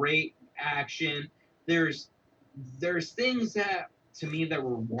 there's great action, there's things that, to me, that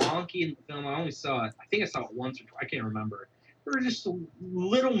were wonky in the film. I only saw it, I think I saw it once or twice, I can't remember. There were just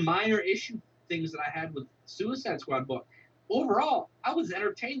little minor issue things that I had with Suicide Squad, but overall, I was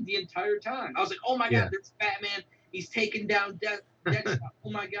entertained the entire time. I was like, oh my God, there's Batman. He's taking down Deathstroke.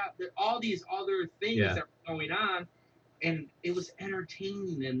 Oh my God, there are all these other things that were going on, and it was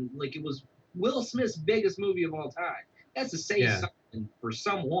entertaining, and it was Will Smith's biggest movie of all time. That's to say something for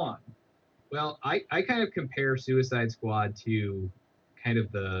someone. Well, I kind of compare Suicide Squad to kind of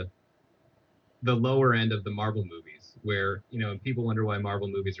the lower end of the Marvel movies, where, people wonder why Marvel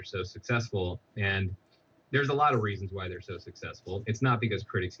movies are so successful, and there's a lot of reasons why they're so successful. It's not because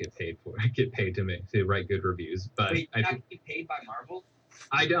critics get paid to write good reviews, but Wait, you not get paid by Marvel?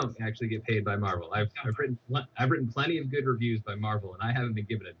 I don't actually get paid by Marvel. I've written plenty of good reviews by Marvel, and I haven't been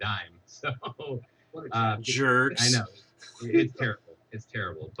given a dime. So What a jerks. I know it's terrible. It's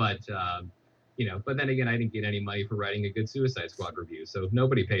terrible, but but then again, I didn't get any money for writing a good Suicide Squad review, so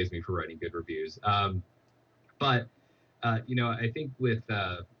nobody pays me for writing good reviews. But I think with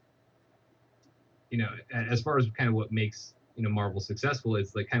as far as kind of what makes Marvel successful,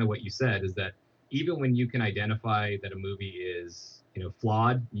 is kind of what you said, is that even when you can identify that a movie is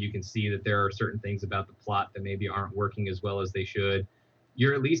flawed, you can see that there are certain things about the plot that maybe aren't working as well as they should.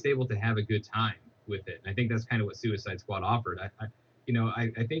 You're at least able to have a good time with it. And I think that's kind of what Suicide Squad offered.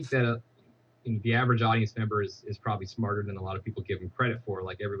 I think that the average audience member is probably smarter than a lot of people give them credit for.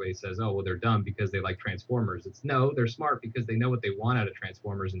 Like everybody says, oh, well, they're dumb because they like Transformers. It's no, they're smart because they know what they want out of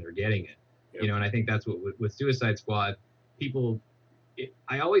Transformers and they're getting it. Yep. You know, and I think that's what with Suicide Squad,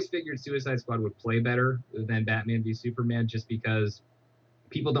 I always figured Suicide Squad would play better than Batman v Superman just because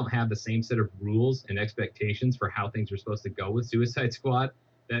people don't have the same set of rules and expectations for how things are supposed to go with Suicide Squad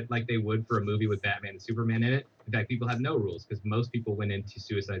that like they would for a movie with Batman and Superman in it. In fact, people have no rules because most people went into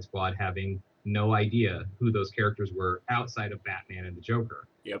Suicide Squad having no idea who those characters were outside of Batman and the Joker.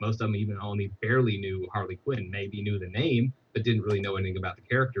 Yep. Most of them even only barely knew Harley Quinn, maybe knew the name, but didn't really know anything about the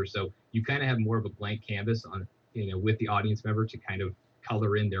character. So you kind of have more of a blank canvas on, with the audience member to kind of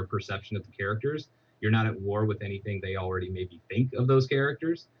color in their perception of the characters. You're not at war with anything they already maybe think of those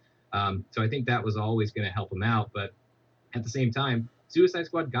characters. So I think that was always going to help them out. But at the same time, Suicide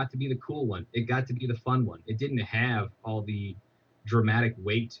Squad got to be the cool one. It got to be the fun one. It didn't have all the dramatic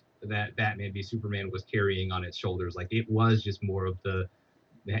weight that Batman v Superman was carrying on its shoulders. Like it was just more of the,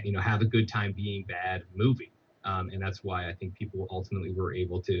 have a good time being bad movie. And that's why I think people ultimately were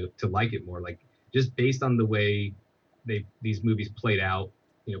able to like it more. Like just based on the way these movies played out,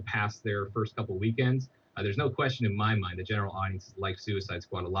 past their first couple weekends, there's no question in my mind the general audience liked Suicide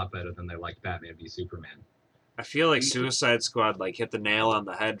Squad a lot better than they liked Batman v Superman. I feel like Suicide Squad like hit the nail on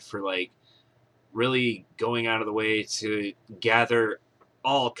the head for like really going out of the way to gather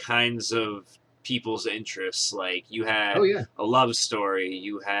all kinds of people's interests. Like you had a love story,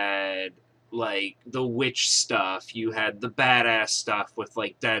 you had like the witch stuff, you had the badass stuff with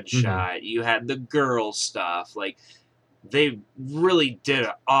like Deadshot, you had the girl stuff. Like they really did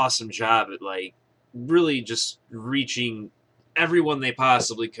an awesome job at like really just reaching everyone they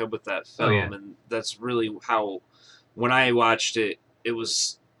possibly could with that film. And that's really how, when I watched it, it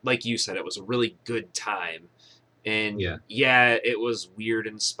was like you said, it was a really good time. And it was weird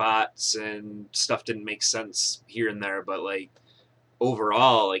in spots and stuff didn't make sense here and there, but like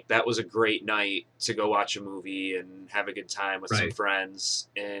overall, like that was a great night to go watch a movie and have a good time with some friends.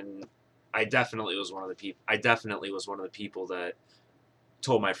 And I definitely was one of the people that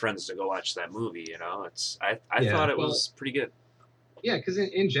told my friends to go watch that movie. I thought it was pretty good. Yeah, because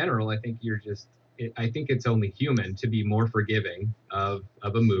in general, I think I think it's only human to be more forgiving of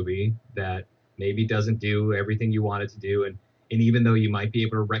a movie that maybe doesn't do everything you want it to do. And even though you might be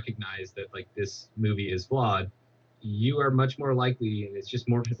able to recognize that like this movie is flawed, you are much more likely, and it's just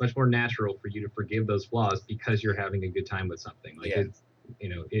much more natural for you to forgive those flaws because you're having a good time with something. Like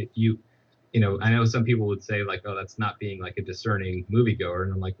I know some people would say like, oh, that's not being like a discerning moviegoer.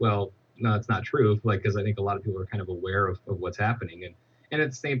 And I'm like, well, no, it's not true. Like, because I think a lot of people are kind of aware of what's happening. And at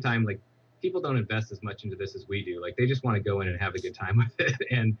the same time, like people don't invest as much into this as we do. Like they just want to go in and have a good time with it.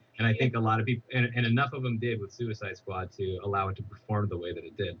 And I think a lot of people, and enough of them did with Suicide Squad to allow it to perform the way that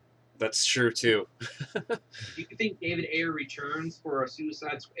it did. That's true too. Do you think David Ayer returns for a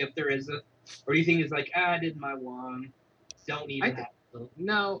Suicide Squad, if there is or do you think it's like, I did my one, don't need that?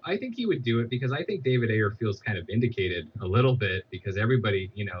 No, I think he would do it because I think David Ayer feels kind of vindicated a little bit because everybody,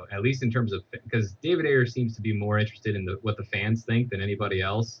 at least in terms of, because David Ayer seems to be more interested in what the fans think than anybody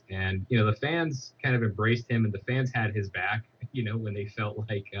else. And, the fans kind of embraced him and the fans had his back, when they felt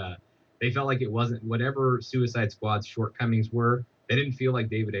like it wasn't whatever Suicide Squad's shortcomings were. They didn't feel like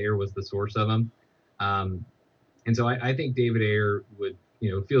David Ayer was the source of them. And so I think David Ayer would,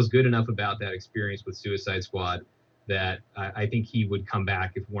 feels good enough about that experience with Suicide Squad that I think he would come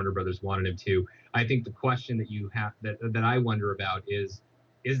back if Warner Brothers wanted him to. I think the question that you have that I wonder about is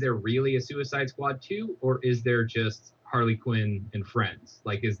there really a Suicide Squad 2 or is there just Harley Quinn and friends?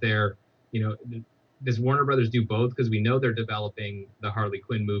 Like, is there, does Warner Brothers do both? Because we know they're developing the Harley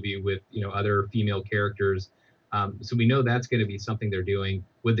Quinn movie with, other female characters. So we know that's going to be something they're doing.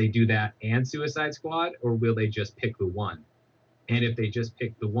 Would they do that and Suicide Squad or will they just pick the one? And if they just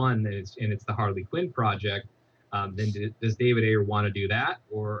pick the one, then it's the Harley Quinn project, then does David Ayer want to do that,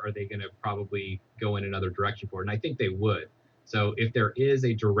 or are they going to probably go in another direction for it? And I think they would. So if there is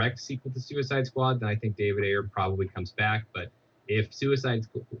a direct sequel to Suicide Squad, then I think David Ayer probably comes back. But if Suicide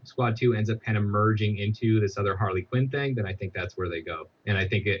Squad 2 ends up kind of merging into this other Harley Quinn thing, then I think that's where they go. And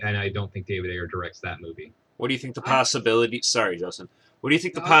I don't think David Ayer directs that movie. What do you think the possibilities? Sorry, Justin. What do you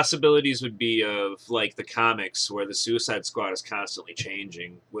think the possibilities would be of like the comics where the Suicide Squad is constantly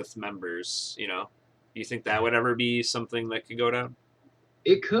changing with members? Do you think that would ever be something that could go down?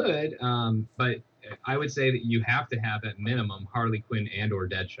 It could, but I would say that you have to have at minimum Harley Quinn and or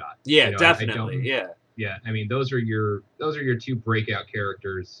Deadshot. Yeah, definitely. Yeah. I mean, those are your two breakout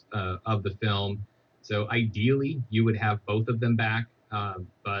characters of the film. So ideally, you would have both of them back,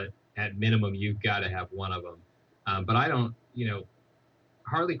 but at minimum, you've got to have one of them. But I don't,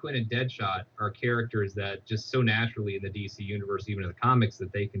 Harley Quinn and Deadshot are characters that just so naturally in the DC universe, even in the comics,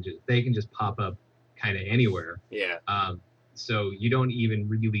 that they can just pop up kind of anywhere. Yeah. So you don't even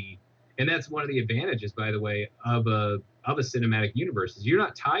really, and that's one of the advantages, by the way, of a cinematic universe, is you're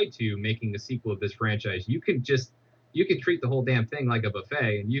not tied to making a sequel of this franchise. You can treat the whole damn thing like a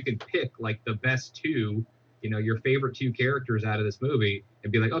buffet, and you can pick like the best two, your favorite two characters out of this movie,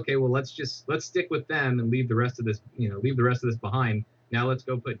 and be like, okay, well let's stick with them and leave the rest of this behind. Now let's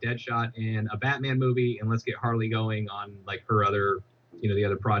go put Deadshot in a Batman movie, and let's get Harley going on like her other, the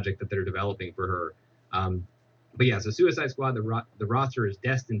other project that they're developing for her. But yeah, so Suicide Squad, the roster is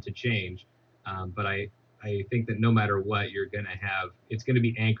destined to change. But I think that no matter what, it's going to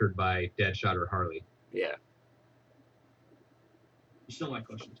be anchored by Deadshot or Harley. Yeah. You still my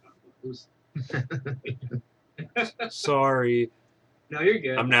question, Tom. Who's... Sorry. No, you're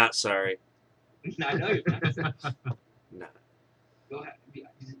good. I'm not sorry. I know you're not. Nah. Go ahead.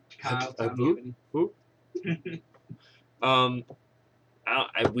 Kyle, I Tom, you have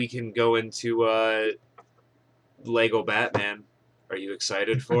any- we can go into Lego Batman. Are you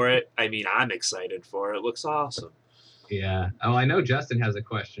excited for it? I mean, I'm excited for it. It looks awesome. Yeah. Oh, I know Justin has a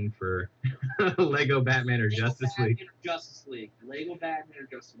question for Lego Batman or Justice League. Batman or Justice League. Lego Batman or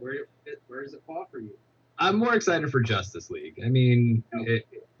Justice League. Where does it fall for you? I'm more excited for Justice League. I mean,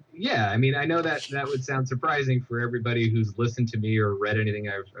 I know that would sound surprising for everybody who's listened to me or read anything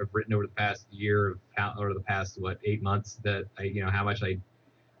I've written over the past year or the past 8 months, that how much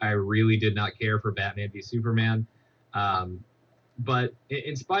I really did not care for Batman v Superman. But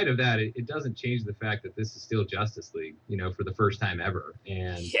in spite of that, it doesn't change the fact that this is still Justice League, for the first time ever.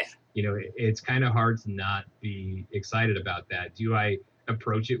 And, it's kind of hard to not be excited about that. Do I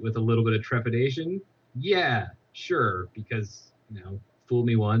approach it with a little bit of trepidation? Yeah, sure. Because, fool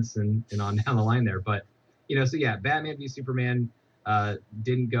me once and on down the line there. But, so yeah, Batman v Superman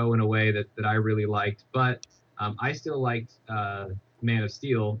didn't go in a way that I really liked. But I still liked Man of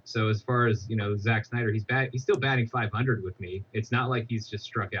Steel. So as far as Zack Snyder, he's still batting 500 with me. It's not like he's just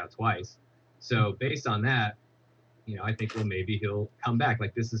struck out twice. So based on that, I think maybe he'll come back.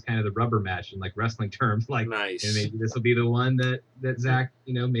 Like, this is kind of the rubber match in like wrestling terms. Like, Nice. And maybe this will be the one that Zack,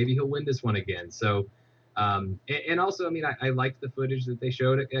 maybe he'll win this one again. So, and also, I mean, I liked the footage that they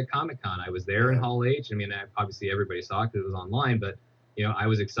showed at Comic-Con. I was there in Hall H. I mean, obviously everybody saw it because it was online, but I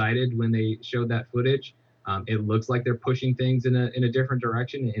was excited when they showed that footage. It looks like they're pushing things in a different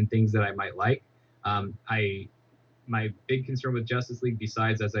direction and things that I might like. My big concern with Justice League,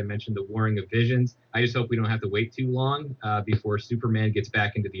 besides, as I mentioned, the warring of visions, I just hope we don't have to wait too long before Superman gets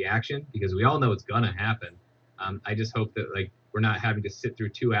back into the action, because we all know it's gonna happen. I just hope that we're not having to sit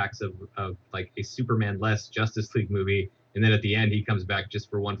through 2 acts of like a Superman-less Justice League movie, and then at the end he comes back just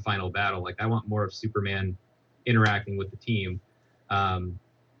for one final battle. Like, I want more of Superman interacting with the team.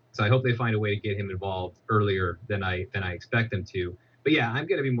 So I hope they find a way to get him involved earlier than I expect them to. But yeah, I'm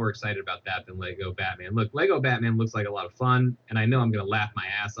going to be more excited about that than Lego Batman. Look, Lego Batman looks like a lot of fun, and I know I'm going to laugh my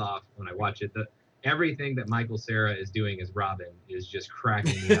ass off when I watch it. Everything that Michael Cera is doing as Robin is just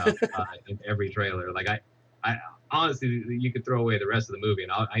cracking me up in every trailer. Like, I honestly, you could throw away the rest of the movie,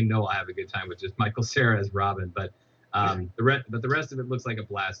 and I know I'll have a good time with just Michael Cera as Robin. But the rest of it looks like a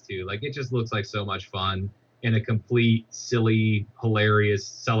blast too. Like, it just looks like so much fun and a complete, silly, hilarious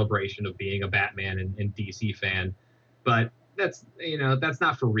celebration of being a Batman and DC fan. But that's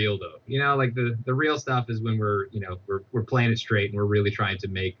not for real though. Like the real stuff is when we're playing it straight and we're really trying to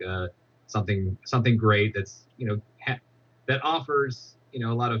make something great that's that offers a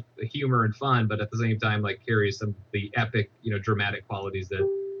lot of humor and fun, but at the same time carries some of the epic dramatic qualities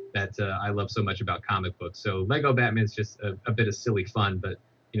that I love so much about comic books. So Lego Batman's just a bit of silly fun, but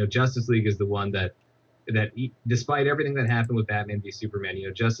Justice League is the one that despite everything that happened with Batman v Superman,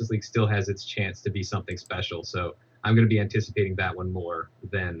 Justice League still has its chance to be something special. So I'm going to be anticipating that one more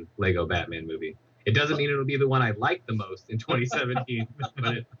than Lego Batman movie. It doesn't mean it'll be the one I like the most in 2017,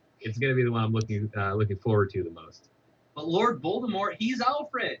 but it's going to be the one I'm looking forward to the most. But Lord Voldemort, he's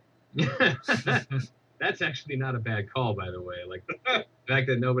Alfred. That's actually not a bad call, by the way. Like, the fact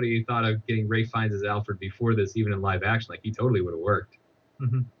that nobody thought of getting Ralph Fiennes as Alfred before this, even in live action, he totally would have worked.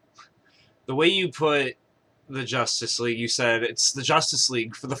 Mm-hmm. The way you put the Justice League, you said it's the Justice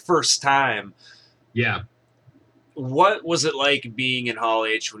League for the first time. Yeah. What was it like being in Hall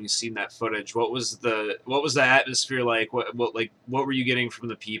H when you seen that footage? What was the atmosphere like? What were you getting from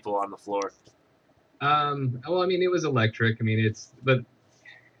the people on the floor? Well, I mean, it was electric. I mean, but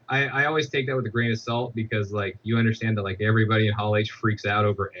I always take that with a grain of salt, because you understand that everybody in Hall H freaks out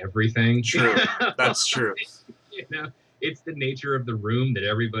over everything. True. That's true. It's the nature of the room that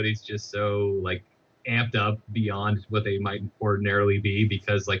everybody's just so amped up beyond what they might ordinarily be,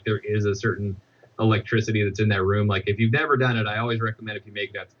 because like there is a certain electricity that's in that room. Like if you've never done it, I always recommend, if you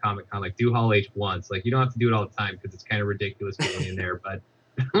make it out to Comic-Con, like do Hall H once. Like you don't have to do it all the time because it's kind of ridiculous being in there, but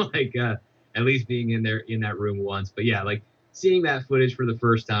like at least being in there in that room once. But yeah, like seeing that footage for the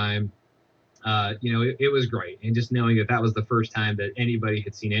first time, it was great. And just knowing that that was the first time that anybody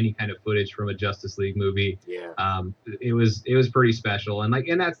had seen any kind of footage from a Justice League movie, it was pretty special. And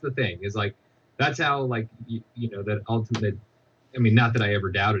and that's the thing, is like, that's how, like, that ultimate, I mean, not that I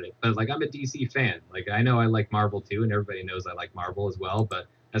ever doubted it, but like, I'm a DC fan. Like, I know I like Marvel too, and everybody knows I like Marvel as well, but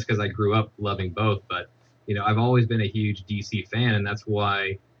that's because I grew up loving both. But, I've always been a huge DC fan, and that's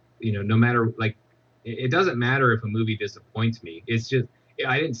why, no matter, like, it doesn't matter if a movie disappoints me. It's just,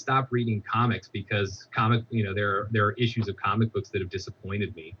 I didn't stop reading comics because there are issues of comic books that have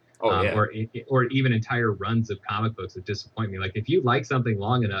disappointed me, or even entire runs of comic books that disappoint me. Like if you like something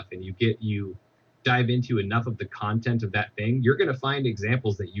long enough and you dive into enough of the content of that thing, you're going to find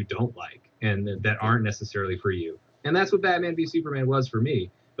examples that you don't like and that aren't necessarily for you. And that's what Batman v Superman was for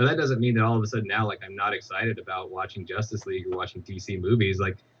me. But that doesn't mean that all of a sudden now, like, I'm not excited about watching Justice League or watching DC movies.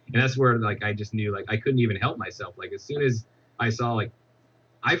 Like, and that's where, like, I just knew, like, I couldn't even help myself. Like, as soon as I saw, like,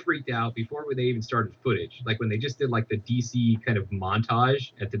 I freaked out before they even started footage. Like when they just did like the DC kind of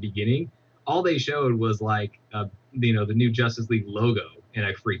montage at the beginning, all they showed was like, the new Justice League logo, and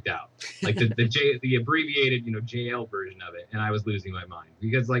I freaked out. Like the abbreviated, JL version of it, and I was losing my mind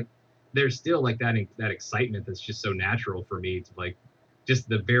because like there's still like that excitement that's just so natural for me to like just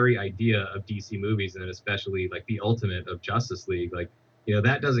the very idea of DC movies, and especially like the ultimate of Justice League. Like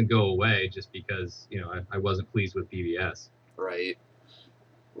that doesn't go away just because I wasn't pleased with BVS. Right.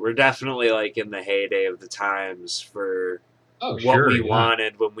 We're definitely like in the heyday of the times for what we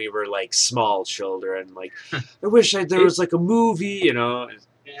wanted when we were like small children. Like, I wish there was like a movie,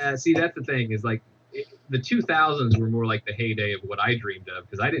 Yeah, see, that's the thing, is like the 2000s were more like the heyday of what I dreamed of,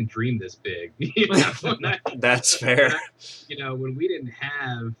 because I didn't dream this big. That's fair. When we didn't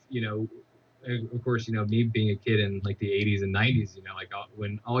have, of course, me being a kid in like the 80s and 90s, like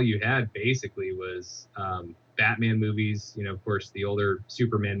when all you had basically was Batman movies, of course, the older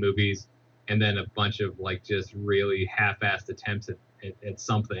Superman movies, and then a bunch of like just really half-assed attempts at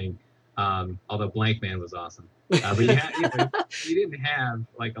something. Although Blank Man was awesome, but you didn't have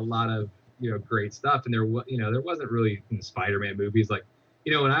like a lot of great stuff, and there wasn't really Spider-Man movies. Like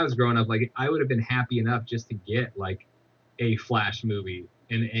when I was growing up, like I would have been happy enough just to get like a Flash movie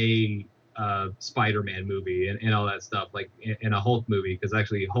and a Spider-Man movie and all that stuff, like in a Hulk movie, because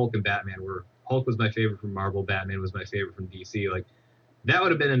actually Hulk and Batman Hulk was my favorite from Marvel, Batman was my favorite from DC. Like that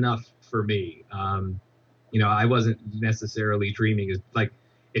would have been enough for me. I wasn't necessarily dreaming, as like,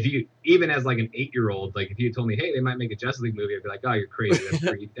 if you, even as like an 8-year-old, like if you told me, hey, they might make a Justice League movie, I'd be like, oh, you're crazy. That's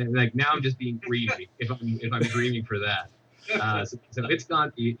greedy. And like now I'm just being greedy if I'm dreaming for that. So it's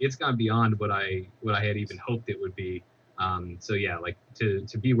gone beyond what I had even hoped it would be. So yeah, like to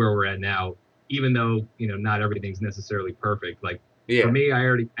be where we're at now, even though not everything's necessarily perfect. Like for me, I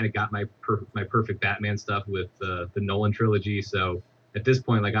already kind of got my perfect Batman stuff with the Nolan trilogy. So at this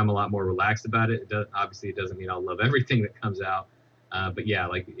point, like I'm a lot more relaxed about it. Obviously, it doesn't mean I'll love everything that comes out. But yeah,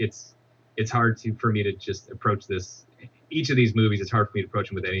 like it's hard for me to just approach each of these movies. It's hard for me to approach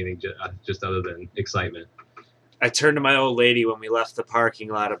them with anything just other than excitement. I turned to my old lady when we left the parking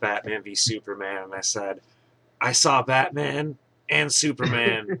lot of Batman v Superman, and I said, I saw Batman and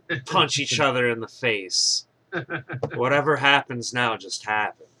Superman punch each other in the face. Whatever happens now just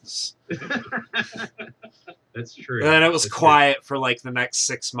happens. That's true. And then it was quiet for like the next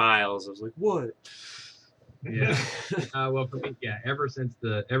 6 miles. I was like, what? Yeah. Well, for me, yeah. Ever since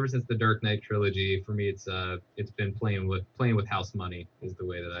the Dark Knight trilogy, for me, it's been playing with house money is the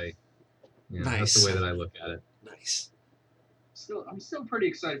way that Nice. That's the way that I look at it. Nice. I'm still pretty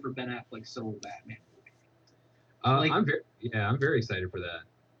excited for Ben Affleck's solo Batman movie. I'm very excited for that.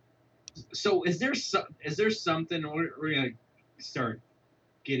 So is there something we're gonna start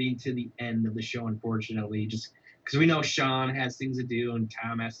getting to the end of the show, unfortunately, just because we know Sean has things to do and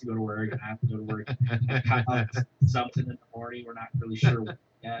Tom has to go to work and I have to go to work. Something in the morning, we're not really sure what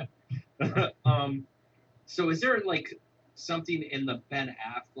yet. So is there like something in the Ben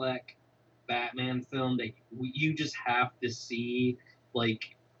Affleck Batman film that you just have to see?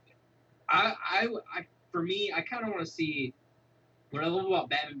 Like, for me, I kind of want to see. What I love about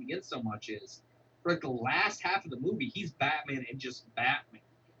Batman Begins so much is, for like the last half of the movie, he's Batman and just Batman.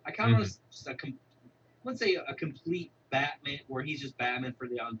 I kind of want to, let's say a complete Batman where he's just Batman for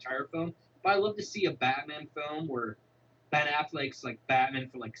the entire film. But I love to see a Batman film where Ben Affleck's like Batman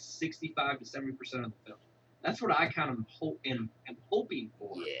for like 65 to 70% of the film. That's what I kind of am hoping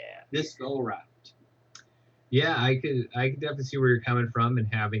for. Yeah. This go around. Yeah, I could definitely see where you're coming from, and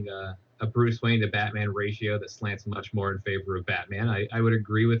having a Bruce Wayne to Batman ratio that slants much more in favor of Batman. I would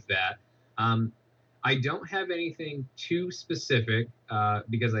agree with that. Um, I don't have anything too specific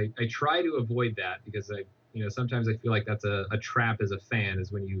because I try to avoid that, because sometimes I feel like that's a trap as a fan,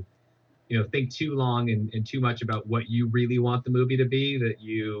 is when you think too long and too much about what you really want the movie to be, that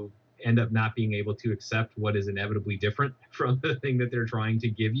you end up not being able to accept what is inevitably different from the thing that they're trying to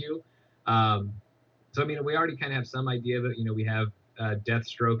give you. Um, so I mean, we already kind of have some idea of it. We have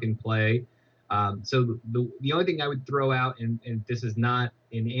Deathstroke in play. So the only thing I would throw out, and this is not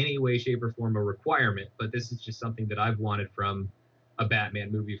in any way, shape, or form a requirement, but this is just something that I've wanted from a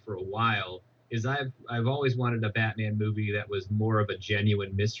Batman movie for a while, is I've always wanted a Batman movie that was more of a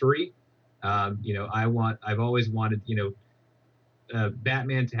genuine mystery. I've always wanted,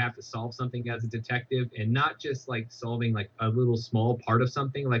 Batman to have to solve something as a detective, and not just like solving like a little small part of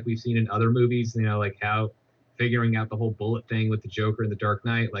something like we've seen in other movies, like how figuring out the whole bullet thing with the Joker in The Dark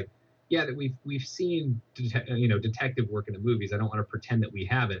Knight. Like, yeah, that we've seen, detective work in the movies. I don't want to pretend that we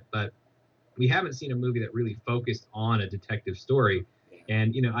haven't, but we haven't seen a movie that really focused on a detective story.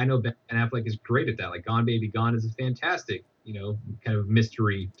 And, I know Ben Affleck is great at that. Like Gone Baby Gone is a fantastic, kind of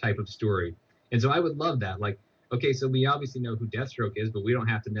mystery type of story. And so I would love that. Like, okay, so we obviously know who Deathstroke is, but we don't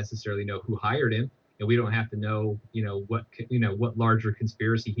have to necessarily know who hired him. And we don't have to know, what larger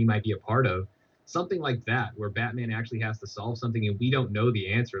conspiracy he might be a part of. Something like that, where Batman actually has to solve something and we don't know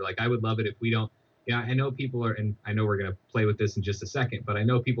the answer. Like, I would love it if we don't. Yeah, I know people are, and I know we're going to play with this in just a second, but I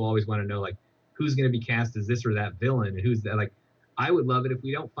know people always want to know, like, who's going to be cast as this or that villain, and who's that. Like, I would love it if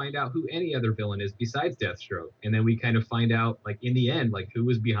we don't find out who any other villain is besides Deathstroke, and then we kind of find out, like, in the end, like, who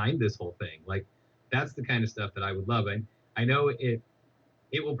was behind this whole thing. Like, that's the kind of stuff that I would love. And I know it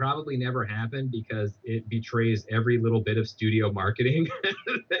will probably never happen, because it betrays every little bit of studio marketing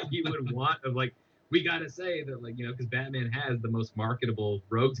that you would want, of like, we got to say that, like, because Batman has the most marketable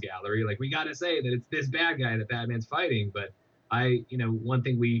rogues gallery. Like, we got to say that it's this bad guy that Batman's fighting. But one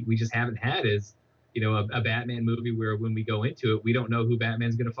thing we just haven't had is, a Batman movie where when we go into it, we don't know who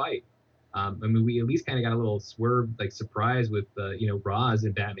Batman's going to fight. I mean, we at least kind of got a little swerve, like, surprise with, Ra's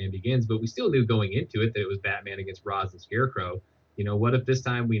in Batman Begins, but we still knew going into it that it was Batman against Ra's and Scarecrow. What if this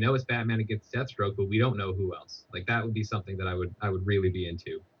time we know it's Batman against Deathstroke, but we don't know who else? Like, that would be something that I would really be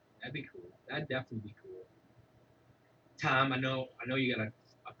into. That'd be cool. That'd definitely be cool. Tom, I know you got a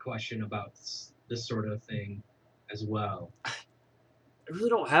question about this sort of thing as well. I really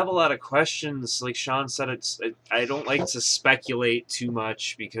don't have a lot of questions. Like Sean said, I don't like to speculate too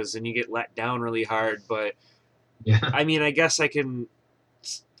much, because then you get let down really hard. But Yeah. I mean, I guess I can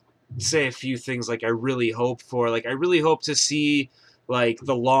say a few things. Like, I really hope to see, like,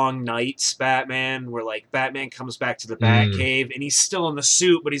 the Long Nights Batman, where, like, Batman comes back to the Batcave and he's still in the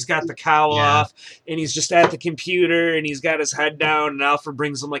suit, but he's got the cowl off, and he's just at the computer and he's got his head down, and Alfred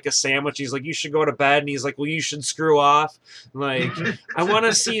brings him like a sandwich. He's like, "You should go to bed," and he's like, "Well, you should screw off." Like, I want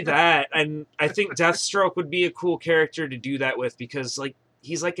to see that, and I think Deathstroke would be a cool character to do that with, because, like,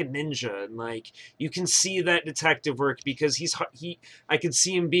 he's like a ninja, and, like, you can see that detective work, because I could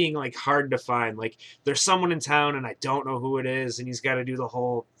see him being, like, hard to find. Like, there's someone in town and I don't know who it is, and he's got to do the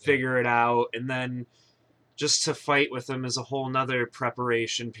whole figure it out, and then just to fight with him is a whole nother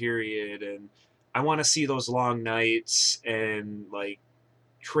preparation period. And I want to see those long nights and, like,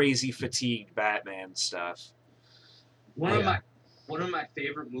 crazy fatigued Batman stuff. One of my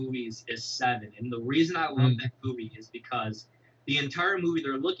favorite movies is Seven, and the reason I love that movie is because the entire movie,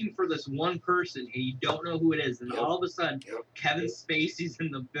 they're looking for this one person, and you don't know who it is. And all of a sudden, Kevin Spacey's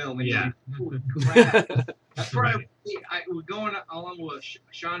in the film. And you're like, holy crap. That's where I was going along with what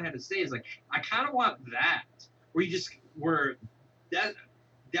Sean had to say. Is like, I kind of want that. Where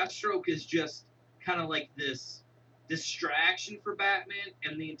Deathstroke is just kind of like this distraction for Batman,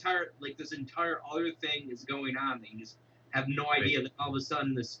 and this entire other thing is going on that you just have no idea. That all of a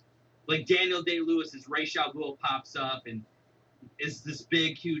sudden, this, like, Daniel Day-Lewis, as Ra's al Ghul pops up, and is this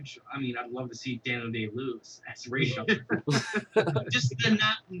big, huge. I mean, I'd love to see Daniel Day-Lewis as Rachel. Just to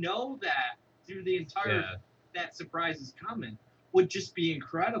not know that through the entire that surprise is coming would just be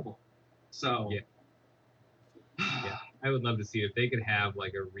incredible. So, I would love to see if they could have,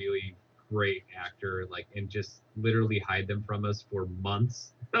 like, a really great actor, like, and just literally hide them from us for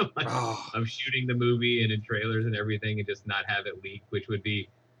months of shooting the movie and in trailers and everything, and just not have it leak, which would be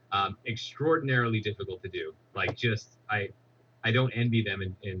extraordinarily difficult to do. Like, just I don't envy them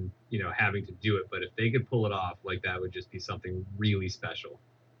in having to do it, but if they could pull it off, like, that would just be something really special.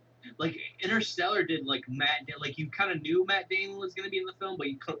 Like, Interstellar did, like, you kind of knew Matt Damon was going to be in the film, but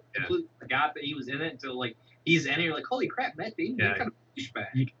you completely forgot that he was in it until, like, he's in it. You're like, holy crap, Matt Damon, kind of pushback.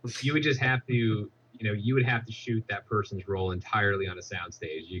 You would just have to, you would have to shoot that person's role entirely on a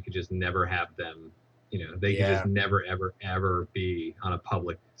soundstage. You could just never have them, they could just never, ever, ever be on a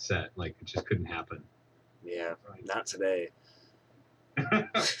public set. Like, it just couldn't happen. Yeah, not today.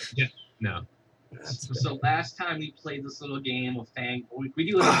 Yeah, no. So last time we played this little game of we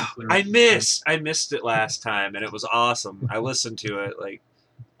do it on Twitter. I missed it last time, and it was awesome. I listened to it. Like,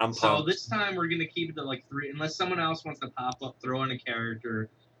 I'm pumped. So this time we're gonna keep it to like 3, unless someone else wants to pop up, throw in a character.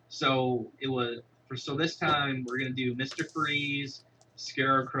 So this time we're gonna do Mr. Freeze,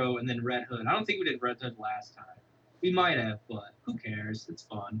 Scarecrow, and then Red Hood. I don't think we did Red Hood last time. We might have, but who cares? It's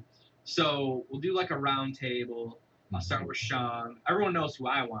fun. So we'll do like a round table. I'll start with Sean. Everyone knows who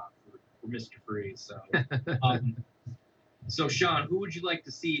I want for Mr. Freeze. So, so Sean, who would you like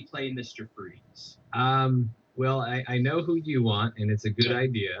to see play Mr. Freeze? Well, I know who you want, and it's a good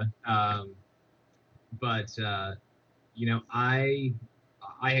idea. But I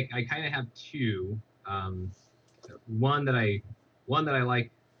kind of have two. One that I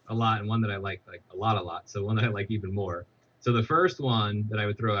like a lot, and one that I like a lot. So one that I like even more. So the first one that I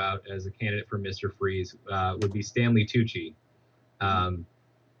would throw out as a candidate for Mr. Freeze would be Stanley Tucci.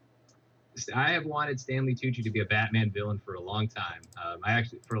 I have wanted Stanley Tucci to be a Batman villain for a long time.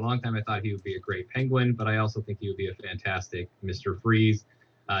 For a long time, I thought he would be a great Penguin, but I also think he would be a fantastic Mr. Freeze.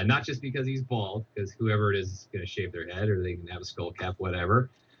 Not just because he's bald, because whoever it is going to shave their head, or they can have a skull cap, whatever.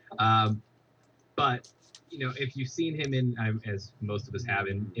 But if you've seen him in, as most of us have,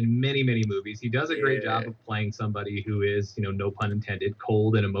 in many, many movies, he does a great job of playing somebody who is, no pun intended,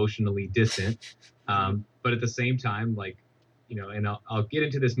 cold and emotionally distant. But at the same time, and I'll get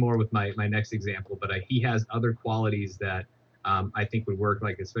into this more with my next example, but he has other qualities that I think would work,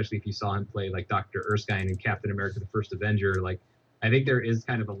 like especially if you saw him play like Dr. Erskine in Captain America: The First Avenger. Like, I think there is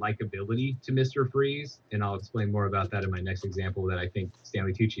kind of a likability to Mr. Freeze, and I'll explain more about that in my next example that I think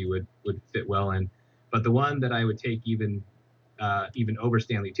Stanley Tucci would fit well in. But the one that I would take even over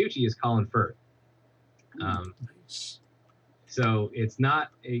Stanley Tucci is Colin Firth. So it's not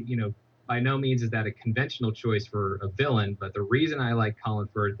by no means is that a conventional choice for a villain, but the reason I like Colin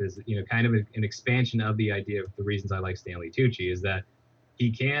Firth is kind of an expansion of the idea of the reasons I like Stanley Tucci, is that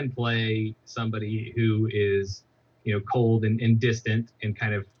he can play somebody who is cold and distant and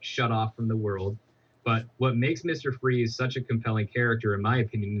kind of shut off from the world. But what makes Mr. Freeze such a compelling character, in my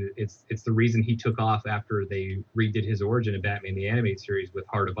opinion, it's the reason he took off after they redid his origin in Batman the Animated Series with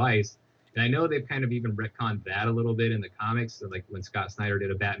Heart of Ice. And I know they've kind of even retconned that a little bit in the comics, so like when Scott Snyder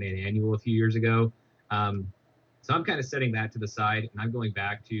did a Batman annual a few years ago. So I'm kind of setting that to the side, and I'm going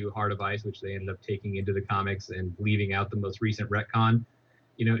back to Heart of Ice, which they ended up taking into the comics and leaving out the most recent retcon.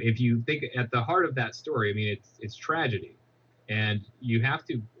 If you think at the heart of that story, I mean, it's tragedy. And you have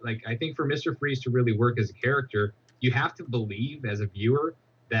to, I think for Mr. Freeze to really work as a character, you have to believe as a viewer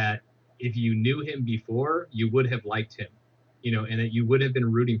that if you knew him before, you would have liked him, and that you would have been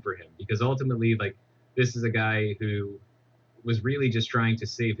rooting for him, because ultimately, this is a guy who was really just trying to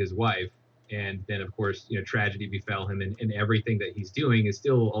save his wife. And then, of course, tragedy befell him, and everything that he's doing is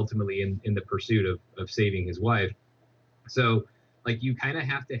still ultimately in the pursuit of saving his wife. So, you kind of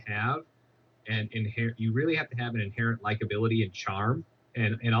have to have you really have to have an inherent likability and charm,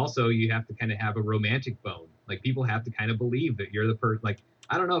 and also you have to kind of have a romantic bone. Like, people have to kind of believe that you're the person. Like,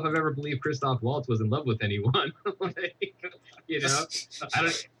 I don't know if I've ever believed Christoph Waltz was in love with anyone. I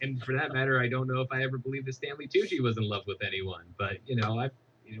don't, and for that matter, I don't know if I ever believed that Stanley Tucci was in love with anyone. But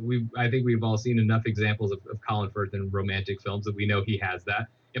I think we've all seen enough examples of Colin Firth in romantic films that we know he has that.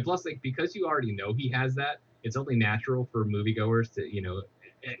 And plus, because you already know he has that, it's only natural for moviegoers to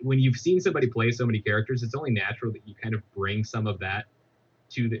when you've seen somebody play so many characters, it's only natural that you kind of bring some of that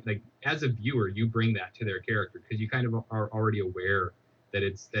to as a viewer, you bring that to their character, because you kind of are already aware that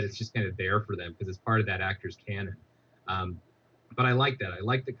it's just kind of there for them because it's part of that actor's canon. But I like that. I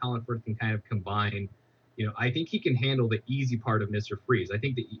like that Colin Firth can kind of combine, I think he can handle the easy part of Mr. Freeze. I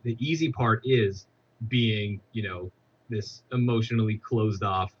think the easy part is being, this emotionally closed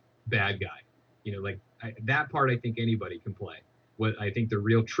off bad guy. That part I think anybody can play. What I think the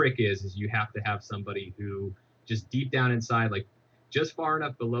real trick is you have to have somebody who just deep down inside, just far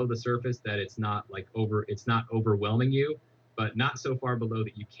enough below the surface that it's not it's not overwhelming you, but not so far below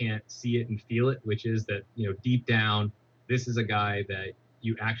that you can't see it and feel it, which is that, deep down, this is a guy that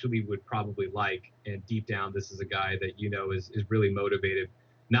you actually would probably like. And deep down, this is a guy that, is really motivated,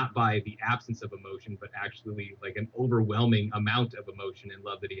 not by the absence of emotion, but actually an overwhelming amount of emotion and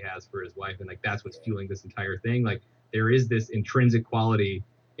love that he has for his wife. And that's what's fueling this entire thing. There is this intrinsic quality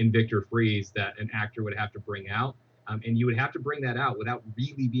in Victor Freeze that an actor would have to bring out. And you would have to bring that out without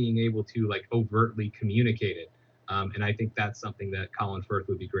really being able to overtly communicate it. And I think that's something that Colin Firth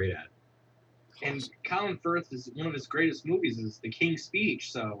would be great at. And Colin Firth is one of his greatest movies is The King's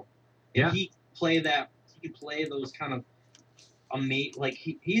Speech. So Yeah. he could play those kind of like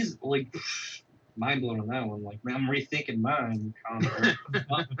he's like mind blowing on that one. Like I'm rethinking mine. Colin Firth.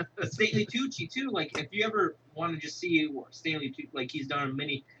 Stanley Tucci too. Like if you ever want to just see what Stanley Tucci, like he's done a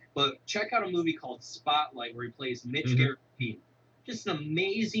mini, but check out a movie called Spotlight where he plays Mitch Geraghty. Just an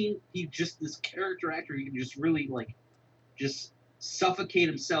amazing. He just this character actor. He can just really like just suffocate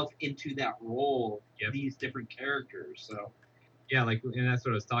himself into that role. Yep. These different characters. So yeah, like, and that's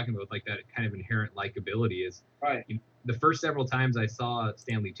what I was talking about, like that kind of inherent likability is. right. The first several times I saw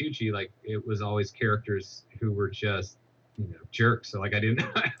Stanley Tucci, like it was always characters who were just, jerks. So like I didn't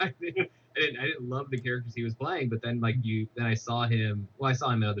love the characters he was playing. But then then I saw him. Well, I saw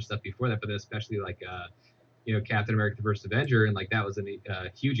him in other stuff before that, but then especially like Captain America: The First Avenger, and like that was a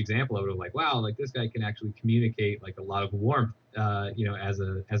huge example of it. Of like, wow, like this guy can actually communicate like a lot of warmth, as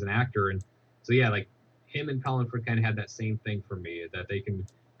an actor. And so yeah, like him and Colin Firth kind of had that same thing for me, that they can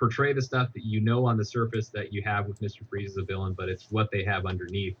portray the stuff that on the surface that you have with Mr. Freeze as a villain, but it's what they have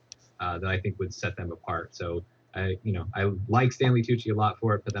underneath that I think would set them apart. So I like Stanley Tucci a lot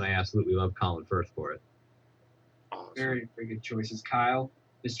for it, but then I absolutely love Colin Firth for it. Very, very good choices. Kyle,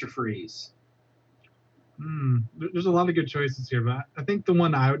 Mr. Freeze. There's a lot of good choices here, but I think the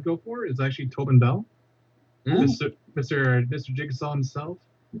one I would go for is actually Tobin Bell, Mr. Jigsaw himself.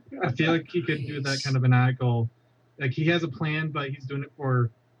 I feel like he could do that kind of maniacal, like he has a plan, but he's doing it for.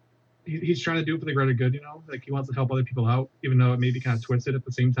 He's trying to do it for the greater good, like he wants to help other people out, even though it may be kind of twisted at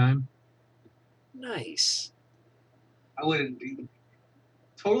the same time. Nice. I would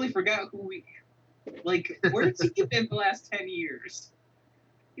totally forgot where has he been the last 10 years?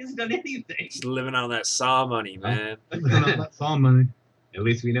 He hasn't done anything. He's living on that Saw money, man. That's all money. At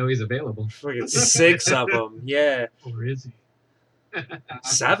least we know he's available. Friggin' 6 of them, yeah. Or is he?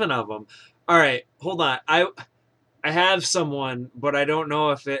 7 of them. All right, hold on. I have someone, but I don't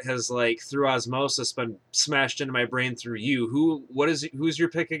know if it has like through osmosis been smashed into my brain through you. Who's your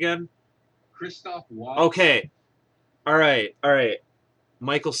pick again? Christoph Waltz. Okay. All right.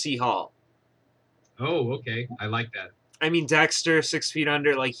 Michael C. Hall. Oh, okay. I like that. I mean, Dexter, 6 Feet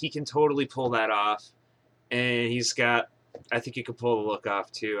Under, like he can totally pull that off, and I think he could pull the look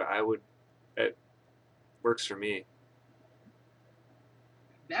off too. It works for me.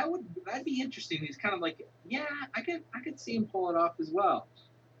 That'd be interesting. He's kind of like, yeah, I could see him pull it off as well.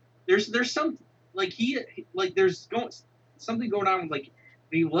 There's some like there's something going on with like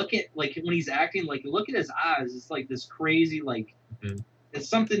when you look at like when he's acting, like look at his eyes, it's like this crazy like it's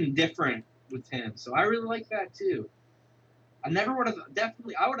something different with him. So I really like that too. I would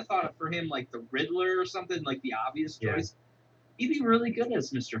have thought for him like the Riddler or something, like the obvious choice. He'd be really good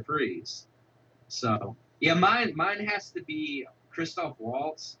as Mr. Freeze. So yeah, mine has to be Christoph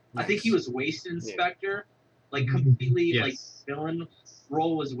Waltz. Nice. I think he was wasted Inspector, like completely like villain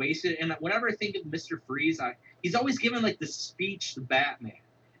role was wasted. And whenever I think of Mr. Freeze, he's always given like the speech to Batman.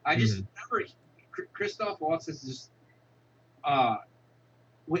 I just remember Christoph Waltz is just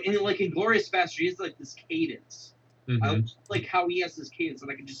in Glorious Bastards, he has like this cadence. I like how he has this cadence,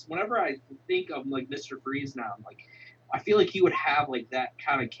 and I can just whenever I think of like Mr. Freeze now, I'm like, I feel like he would have like that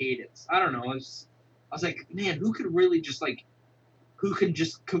kind of cadence. I don't know. I was like, man, who could really just like. Who can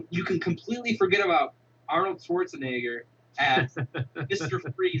just you can completely forget about Arnold Schwarzenegger as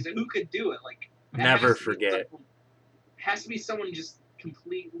Mr. Freeze, and who could do it? Like never forget. Has to be someone just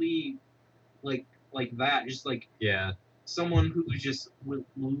completely like that, just like someone who just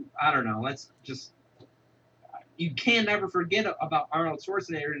I don't know. That's just you can never forget about Arnold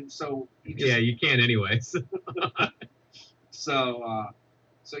Schwarzenegger, and so you can anyways. So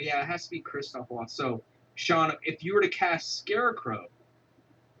yeah, it has to be Christoph Waltz. So. Sean, if you were to cast Scarecrow.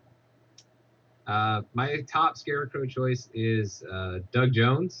 My top Scarecrow choice is Doug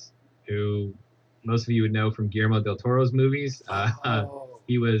Jones, who most of you would know from Guillermo del Toro's movies.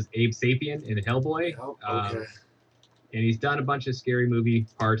 He was Abe Sapien in Hellboy. Okay. And he's done a bunch of scary movie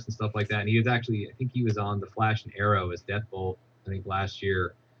parts and stuff like that. And he was actually, I think he was on The Flash and Arrow as Deathbolt, I think last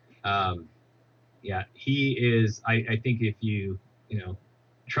year. He is, I think if you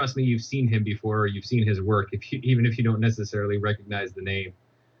trust me, you've seen him before, you've seen his work, even if you don't necessarily recognize the name.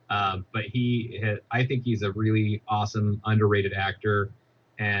 But I think he's a really awesome, underrated actor.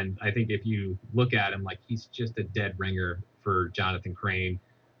 And I think if you look at him, like he's just a dead ringer for Jonathan Crane.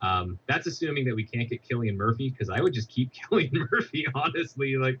 That's assuming that we can't get Cillian Murphy, because I would just keep Cillian Murphy,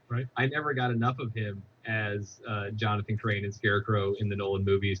 honestly. Like, I never got enough of him as Jonathan Crane and Scarecrow in the Nolan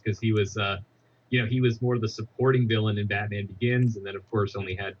movies, because he was he was more of the supporting villain in Batman Begins, and then of course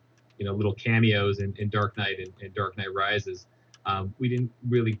only had little cameos in Dark Knight and Dark Knight Rises. We didn't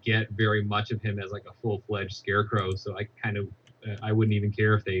really get very much of him as like a full-fledged Scarecrow, so I wouldn't even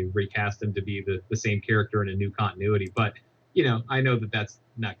care if they recast him to be the same character in a new continuity. But I know that that's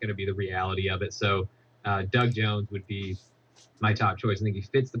not going to be the reality of it. So Doug Jones would be my top choice. I think he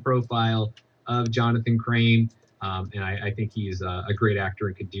fits the profile of Jonathan Crane, and I think he's a great actor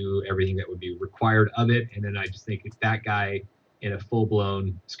and could do everything that would be required of it. And then I just think that guy in a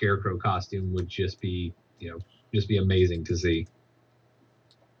full-blown Scarecrow costume would just be amazing to see.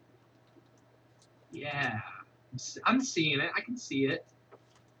 Yeah, I'm seeing it. I can see it.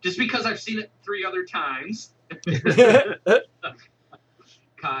 Just because I've seen it 3 other times.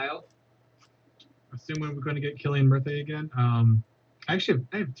 Kyle? Assuming we're going to get Cillian Murphy again. Actually,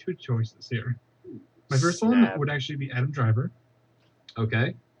 I have 2 choices here. My first one would actually be Adam Driver.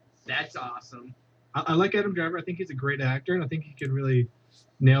 Okay. That's awesome. I like Adam Driver. I think he's a great actor, and I think he could really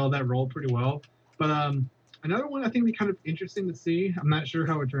nail that role pretty well. But another one I think would be kind of interesting to see. I'm not sure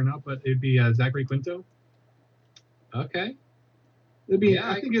how it would turn out, but it'd be Zachary Quinto. Okay. I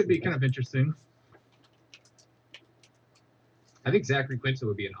think it'd be kind of interesting. I think Zachary Quinto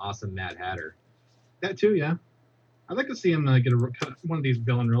would be an awesome Mad Hatter. That too, yeah. I'd like to see him get one of these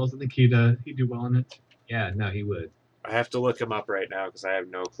villain roles. I think he'd do well in it. Yeah, no, he would. I have to look him up right now because I have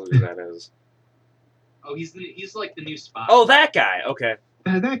no clue who that is. Oh, he's like the new Spot. Oh, that guy. Okay.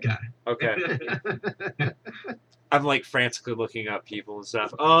 That guy. Okay. I'm like frantically looking up people and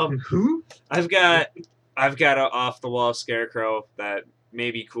stuff. Who? I've got an off the wall Scarecrow that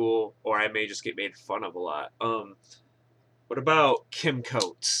may be cool, or I may just get made fun of a lot. What about Kim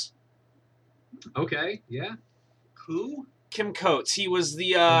Coates? Okay, yeah. Who? Kim Coates. He was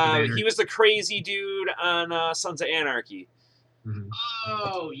the crazy dude on Sons of Anarchy. Mm-hmm.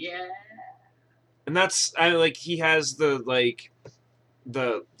 Oh yeah. And he has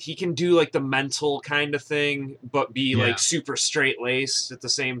he can do like the mental kind of thing, but be like super straight laced at the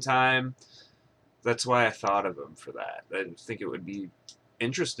same time. That's why I thought of him for that. I think it would be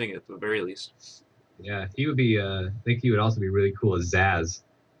interesting at the very least. Yeah, he would be. I think he would also be really cool as Zaz.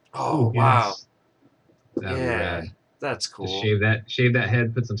 Oh wow! Yes. That'd be rad. That's cool. Just shave that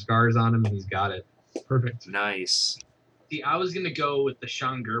head, put some scars on him, and he's got it. Perfect. Nice. See, I was gonna go with the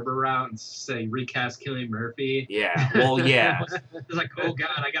Sean Gerber route and say recast Cillian Murphy. Yeah. Well, yeah. It's like, oh god,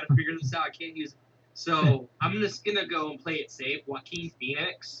 I gotta figure this out. I can't use. So I'm just gonna go and play it safe. Joaquin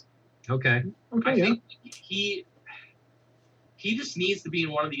Phoenix. Okay. Okay. I think he just needs to be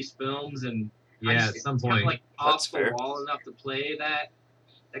in one of these films, and at some it's point. kind of like That's off the fair. wall enough to play that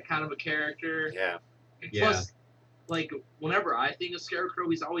kind of a character. Yeah. And plus, like whenever I think of Scarecrow,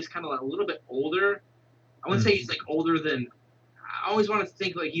 he's always kind of like a little bit older. I wouldn't say he's like older than. I always want to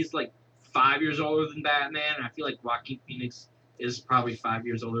think like he's like 5 years older than Batman. And I feel like Joaquin Phoenix is probably 5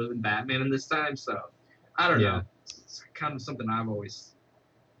 years older than Batman in this time. So I don't know. It's kind of something I've always.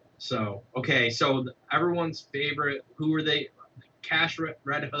 So okay, so everyone's favorite. Who are they? Cash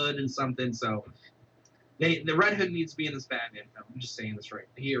Red Hood and something. So the Red Hood needs to be in this Batman film. I'm just saying this right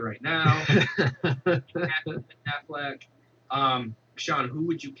here, right now. Affleck. Sean, who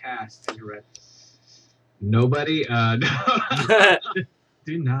would you cast as your Red Hood? Nobody. No.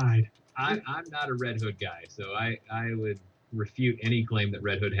 Denied. I'm not a Red Hood guy, so I would refute any claim that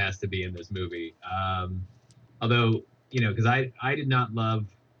Red Hood has to be in this movie. Although, because I did not love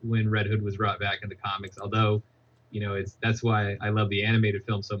when Red Hood was brought back in the comics. Although, that's why I love the animated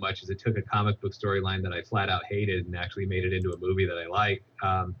film so much, is it took a comic book storyline that I flat out hated and actually made it into a movie that I like.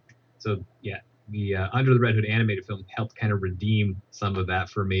 So yeah, the Under the Red Hood animated film helped kind of redeem some of that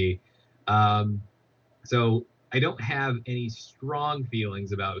for me. So I don't have any strong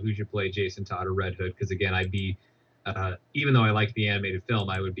feelings about who should play Jason Todd or Red Hood, because again, I'd be, even though I like the animated film,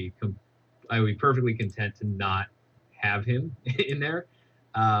 I would be perfectly content to not have him in there.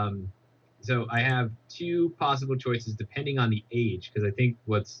 So I have 2 possible choices depending on the age, because I think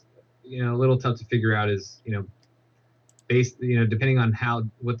what's a little tough to figure out is depending on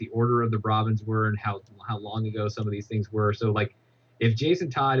what the order of the Robins were and how long ago some of these things were. So like, if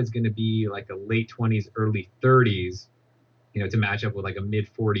Jason Todd is going to be like a late 20s, early 30s, to match up with like a mid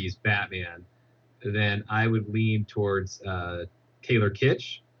 40s Batman, then I would lean towards Taylor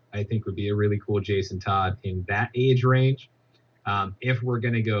Kitsch. I think would be a really cool Jason Todd in that age range. If we're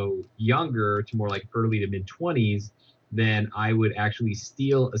going to go younger to more like early to mid 20s, then I would actually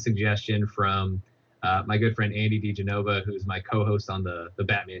steal a suggestion from my good friend Andy DiGenova, who's my co-host on the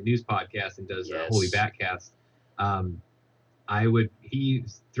Batman News podcast and does Holy Batcast. He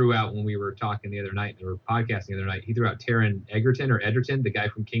threw out, when we were talking the other night, or podcasting the other night, he threw out Taron Egerton, the guy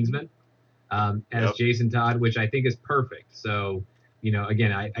from Kingsman, as Jason Todd, which I think is perfect. So,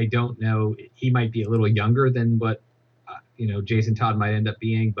 again, I don't know. He might be a little younger than what Jason Todd might end up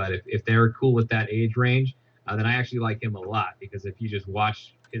being. But if they're cool with that age range, then I actually like him a lot, because if you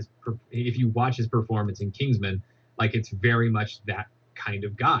watch his performance in Kingsman, like, it's very much that kind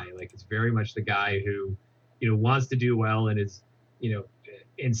of guy. Like, it's very much the guy who, wants to do well and is,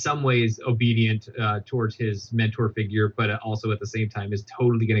 in some ways obedient towards his mentor figure, but also at the same time is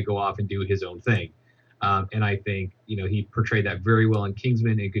totally going to go off and do his own thing. And I think, he portrayed that very well in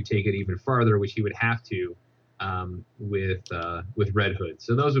Kingsman and could take it even farther, which he would have to with Red Hood.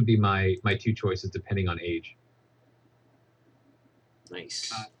 So those would be my two choices depending on age.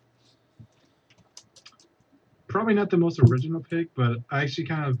 Nice. Probably not the most original pick, but I actually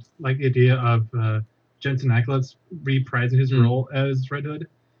kind of like the idea of Jensen Ackles reprising his role as Red Hood.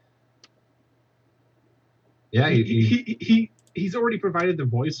 Yeah, he's already provided the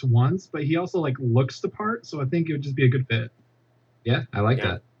voice once, but he also looks the part, so I think it would just be a good fit. Yeah, I like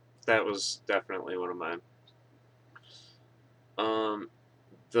that. That was definitely one of mine.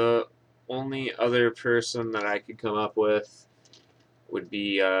 The only other person that I could come up with would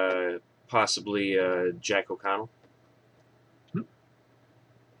be possibly Jack O'Connell.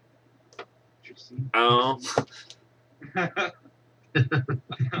 Oh.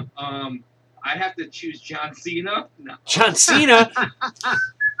 I'd have to choose John Cena. No. John Cena?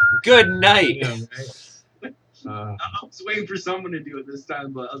 Good night. Yeah, right? I was waiting for someone to do it this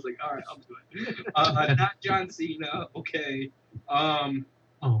time, but I was like, all right, I'll do it. Not John Cena. Okay.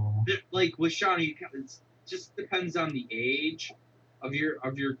 Like with Sean, it just depends on the age of your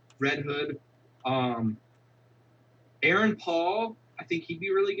Red Hood. Aaron Paul, I think he'd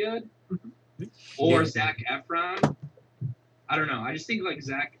be really good. Or Zac Efron. I don't know. I just think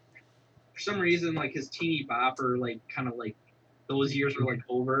Zac, for some reason, his teeny bopper, kind of those years were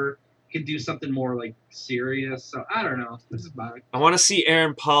over. Could do something more serious. So I don't know. This is my. I want to see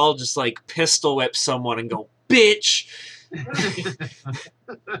Aaron Paul just pistol whip someone and go, bitch.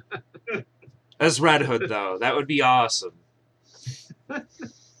 As Red Hood, though, that would be awesome.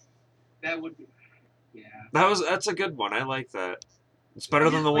 That would be, yeah. That's a good one. I like that. It's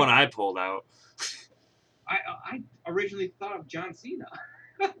better than the one I pulled out. I originally thought of John Cena.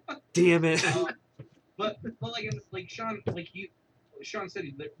 Damn it. But Sean said,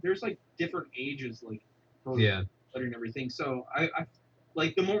 there's different ages for Red Hood and everything. So I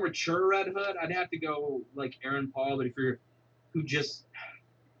the more mature Red Hood, I'd have to go Aaron Paul. But if you're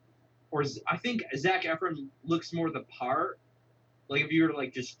I think Zac Efron looks more the part. If you were to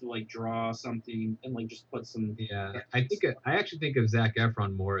just draw something and just put some. Yeah, I actually think of Zac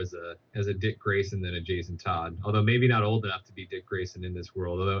Efron more as a Dick Grayson than a Jason Todd. Although maybe not old enough to be Dick Grayson in this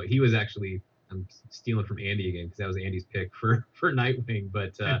world. Although he was actually, I'm stealing from Andy again because that was Andy's pick for Nightwing.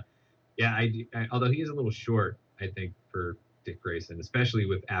 But yeah, although he is a little short, I think for Dick Grayson, especially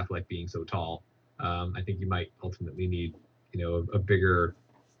with Affleck being so tall. I think you might ultimately need a bigger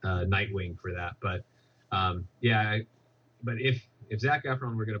Nightwing for that. But but if Zac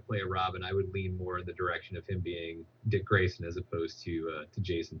Efron were going to play a Robin, I would lean more in the direction of him being Dick Grayson as opposed to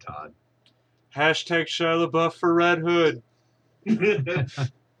Jason Todd. Hashtag Shia LaBeouf for Red Hood. Then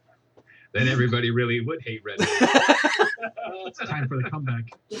everybody really would hate Red Hood. It's time for the comeback.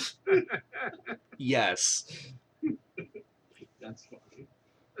 Yes. That's funny.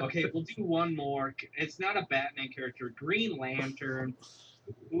 Okay, we'll do one more. It's not a Batman character. Green Lantern.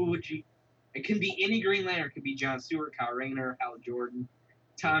 Who would you... It can be any Green Lantern. It could be John Stewart, Kyle Rayner, Hal Jordan.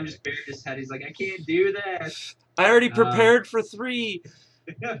 Tom just buried his head. He's like, I can't do this. I already prepared for 3.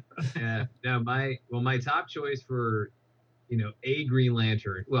 Yeah. No, my top choice for, a Green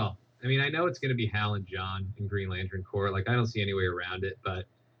Lantern. Well, I mean, I know it's going to be Hal and John in Green Lantern Corps. I don't see any way around it. But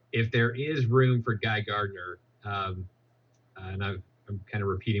if there is room for Guy Gardner, and I'm kind of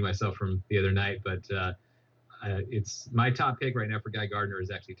repeating myself from the other night, but it's my top pick right now for Guy Gardner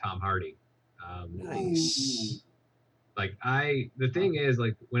is actually Tom Hardy. Nice. The thing is,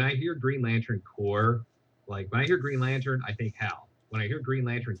 when I hear Green Lantern Corps, when I hear Green Lantern, I think Hal. When I hear Green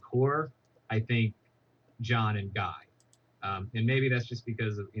Lantern Corps, I think John and Guy. And maybe that's just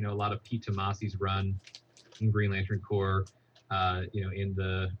because of, a lot of Pete Tomasi's run in Green Lantern Corps, in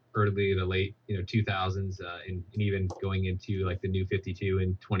the early to late, 2000s, and even going into the New 52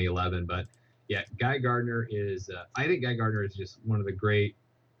 in 2011. But yeah, Guy Gardner is, I think Guy Gardner is just one of the great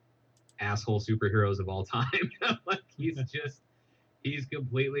asshole superheroes of all time. He's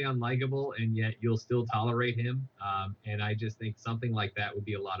completely unlikable, and yet you'll still tolerate him. And I just think something like that would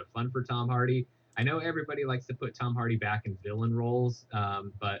be a lot of fun for Tom Hardy. I know everybody likes to put Tom Hardy back in villain roles,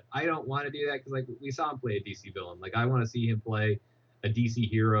 but I don't want to do that because we saw him play a DC villain. I want to see him play a DC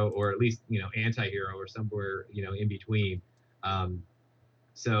hero, or at least anti-hero, or somewhere in between.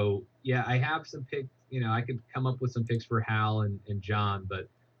 So yeah, I have some I could come up with some picks for Hal and John, but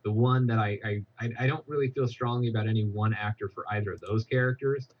the one that I don't really feel strongly about any one actor for either of those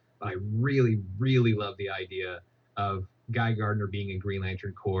characters, but I really, really love the idea of Guy Gardner being in Green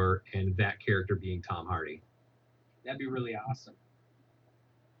Lantern Corps and that character being Tom Hardy. That'd be really awesome.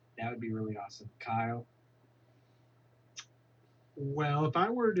 That would be really awesome. Kyle? Well, if I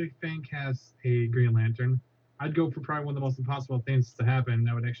were to fan cast a Green Lantern, I'd go for probably one of the most impossible things to happen.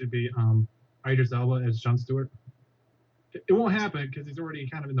 That would actually be Idris Elba as John Stewart. It won't happen because he's already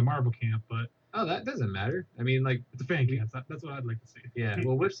kind of in the Marvel camp, but Oh, that doesn't matter. I mean, like, it's a fan cast. That's what I'd like to see. yeah.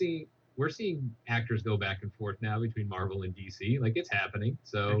 Well, we're seeing actors go back and forth now between Marvel and DC. Like, it's happening.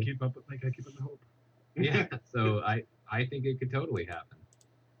 So I keep up the hope. yeah. So I think it could totally happen.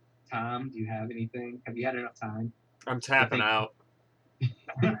 Tom, do you have anything? Have you had enough time? I'm tapping out.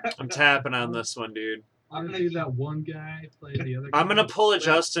 I'm tapping on this one, dude. I want to see that one guy play the other. I'm gonna guy. pull a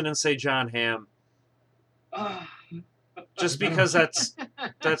Justin and say John Hamm, just because that's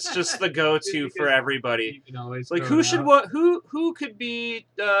just the go-to for everybody. You can always It's like throw who it should out. what who could be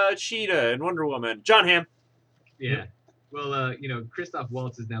Cheetah and Wonder Woman? John Hamm. Yeah. Well, Christoph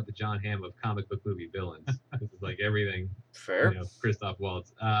Waltz is now the John Hamm of comic book movie villains. This is like everything. Fair. Christoph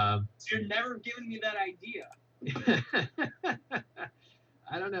Waltz. You're never giving me that idea.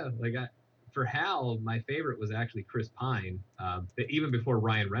 I don't know. Like, for Hal, my favorite was actually Chris Pine. Even before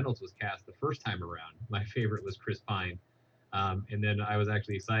Ryan Reynolds was cast the first time around, my favorite was Chris Pine. And then I was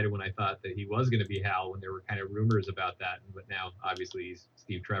actually excited when I thought that he was going to be Hal when there were kind of rumors about that. But now, obviously, he's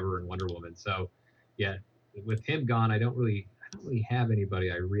Steve Trevor and Wonder Woman. So, yeah, with him gone, I don't really have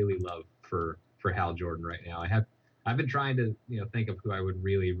anybody I really love for Hal Jordan right now. I've been trying to think of who I would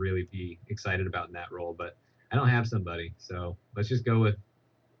really, really be excited about in that role, but I don't have somebody. So let's just go with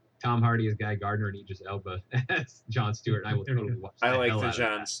Tom Hardy as Guy Gardner and Idris Elba as John Stewart. And I will totally watch I the like hell the out of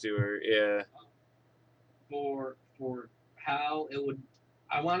John that. Stewart. Yeah. For Hal, it would.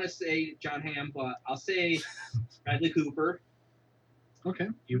 I want to say John Hamm, but I'll say Bradley Cooper. Okay.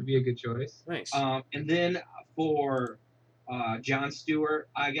 He would be a good choice. Nice. And then for John Stewart,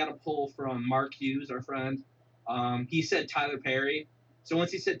 I got a pull from Mark Hughes, our friend. He said Tyler Perry. So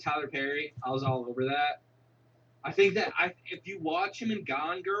once he said Tyler Perry, I was all over that. I think that if you watch him in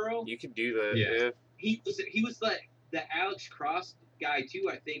Gone Girl, You can do that. Yeah. Yeah. he was the Alex Cross guy too,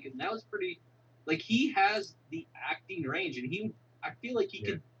 I think, and that was pretty. Like, he has the acting range, and I feel like he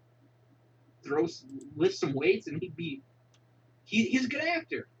could lift some weights, and he's a good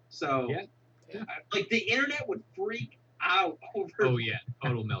actor. So Yeah. like, the internet would freak out over. Oh yeah,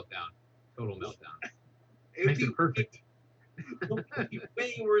 total meltdown. It'd Makes be it perfect.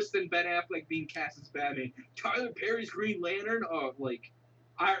 way worse than Ben Affleck being cast as Batman. Tyler Perry's Green Lantern. Oh, like,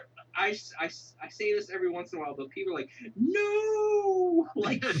 I say this every once in a while, but people are like, no,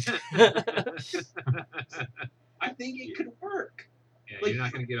 like, I think it could work. Yeah, Like- you're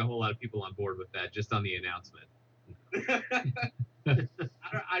not going to get a whole lot of people on board with that just on the announcement.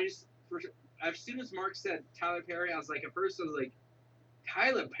 As soon as Mark said Tyler Perry, I was like, at first I was like,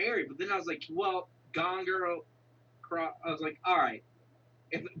 Tyler Perry, but then I was like, well, Gone Girl. I was like, all right,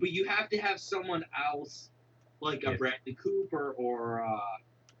 but you have to have someone else, like a Yeah. Bradley Cooper or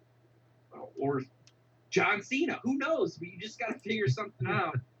John Cena. Who knows? But you just got to figure something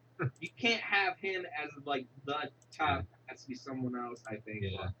out. You can't have him as like the top. It has to be someone else, I think.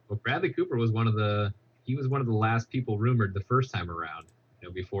 Yeah. Well, Bradley Cooper was one of the last people rumored the first time around,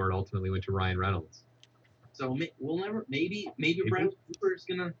 before it ultimately went to Ryan Reynolds. So we'll never. Maybe Bradley Cooper is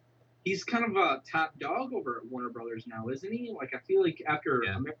gonna. He's kind of a top dog over at Warner Brothers now, isn't he? Like, I feel like after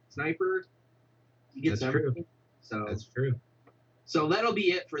Yeah. American Sniper, he gets That's true. everything. So That's true. So that'll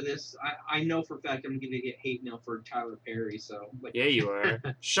be it for this. I know for a fact I'm gonna get hate mail for Tyler Perry. So like, Yeah, you are.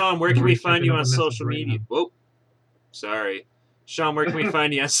 Sean, where can we find you on social media? Whoa. Sorry. Sean, where can we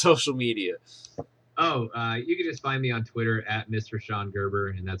find you on social media? Oh, you can just find me on Twitter at Mr. Sean Gerber,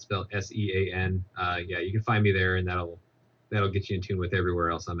 and that's spelled SEAN. Yeah, you can find me there, and that'll get you in tune with everywhere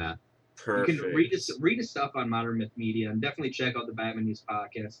else I'm at. Perfect. you can read his stuff on Modern Myth Media, and definitely check out the Batman News podcast.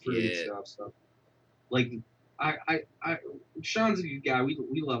 It's pretty good stuff. So, like, Sean's a good guy. We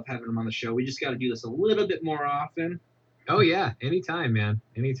love having him on the show. We just got to do this a little bit more often. Oh yeah, anytime, man,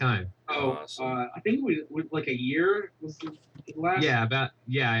 anytime. Oh, Awesome. I think we like a year was the last.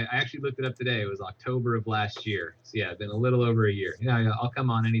 Yeah, I actually looked it up today. It was October of last year. So yeah, been a little over a year. Yeah, I'll come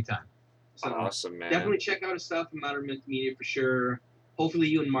on anytime. So Awesome, man. definitely check out his stuff on Modern Myth Media for sure. Hopefully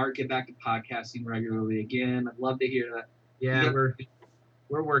you and Mark get back to podcasting regularly again. I'd love to hear that. Yeah, Yeah.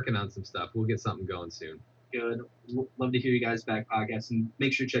 we're working on some stuff. We'll get something going soon. Good. Love to hear you guys back podcasting.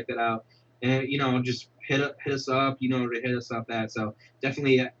 Make sure to check that out. And just hit us up. You know where to hit us up at. So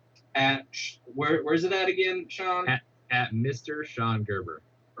definitely Where's it at again, Sean? At Mr. Sean Gerber.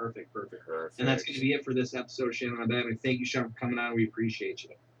 Perfect. And that's going to be it for this episode of Shannon on Batman. Thank you, Sean, for coming on. We appreciate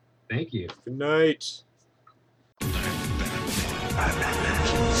you. Thank you. Good night.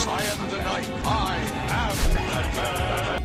 I am the night.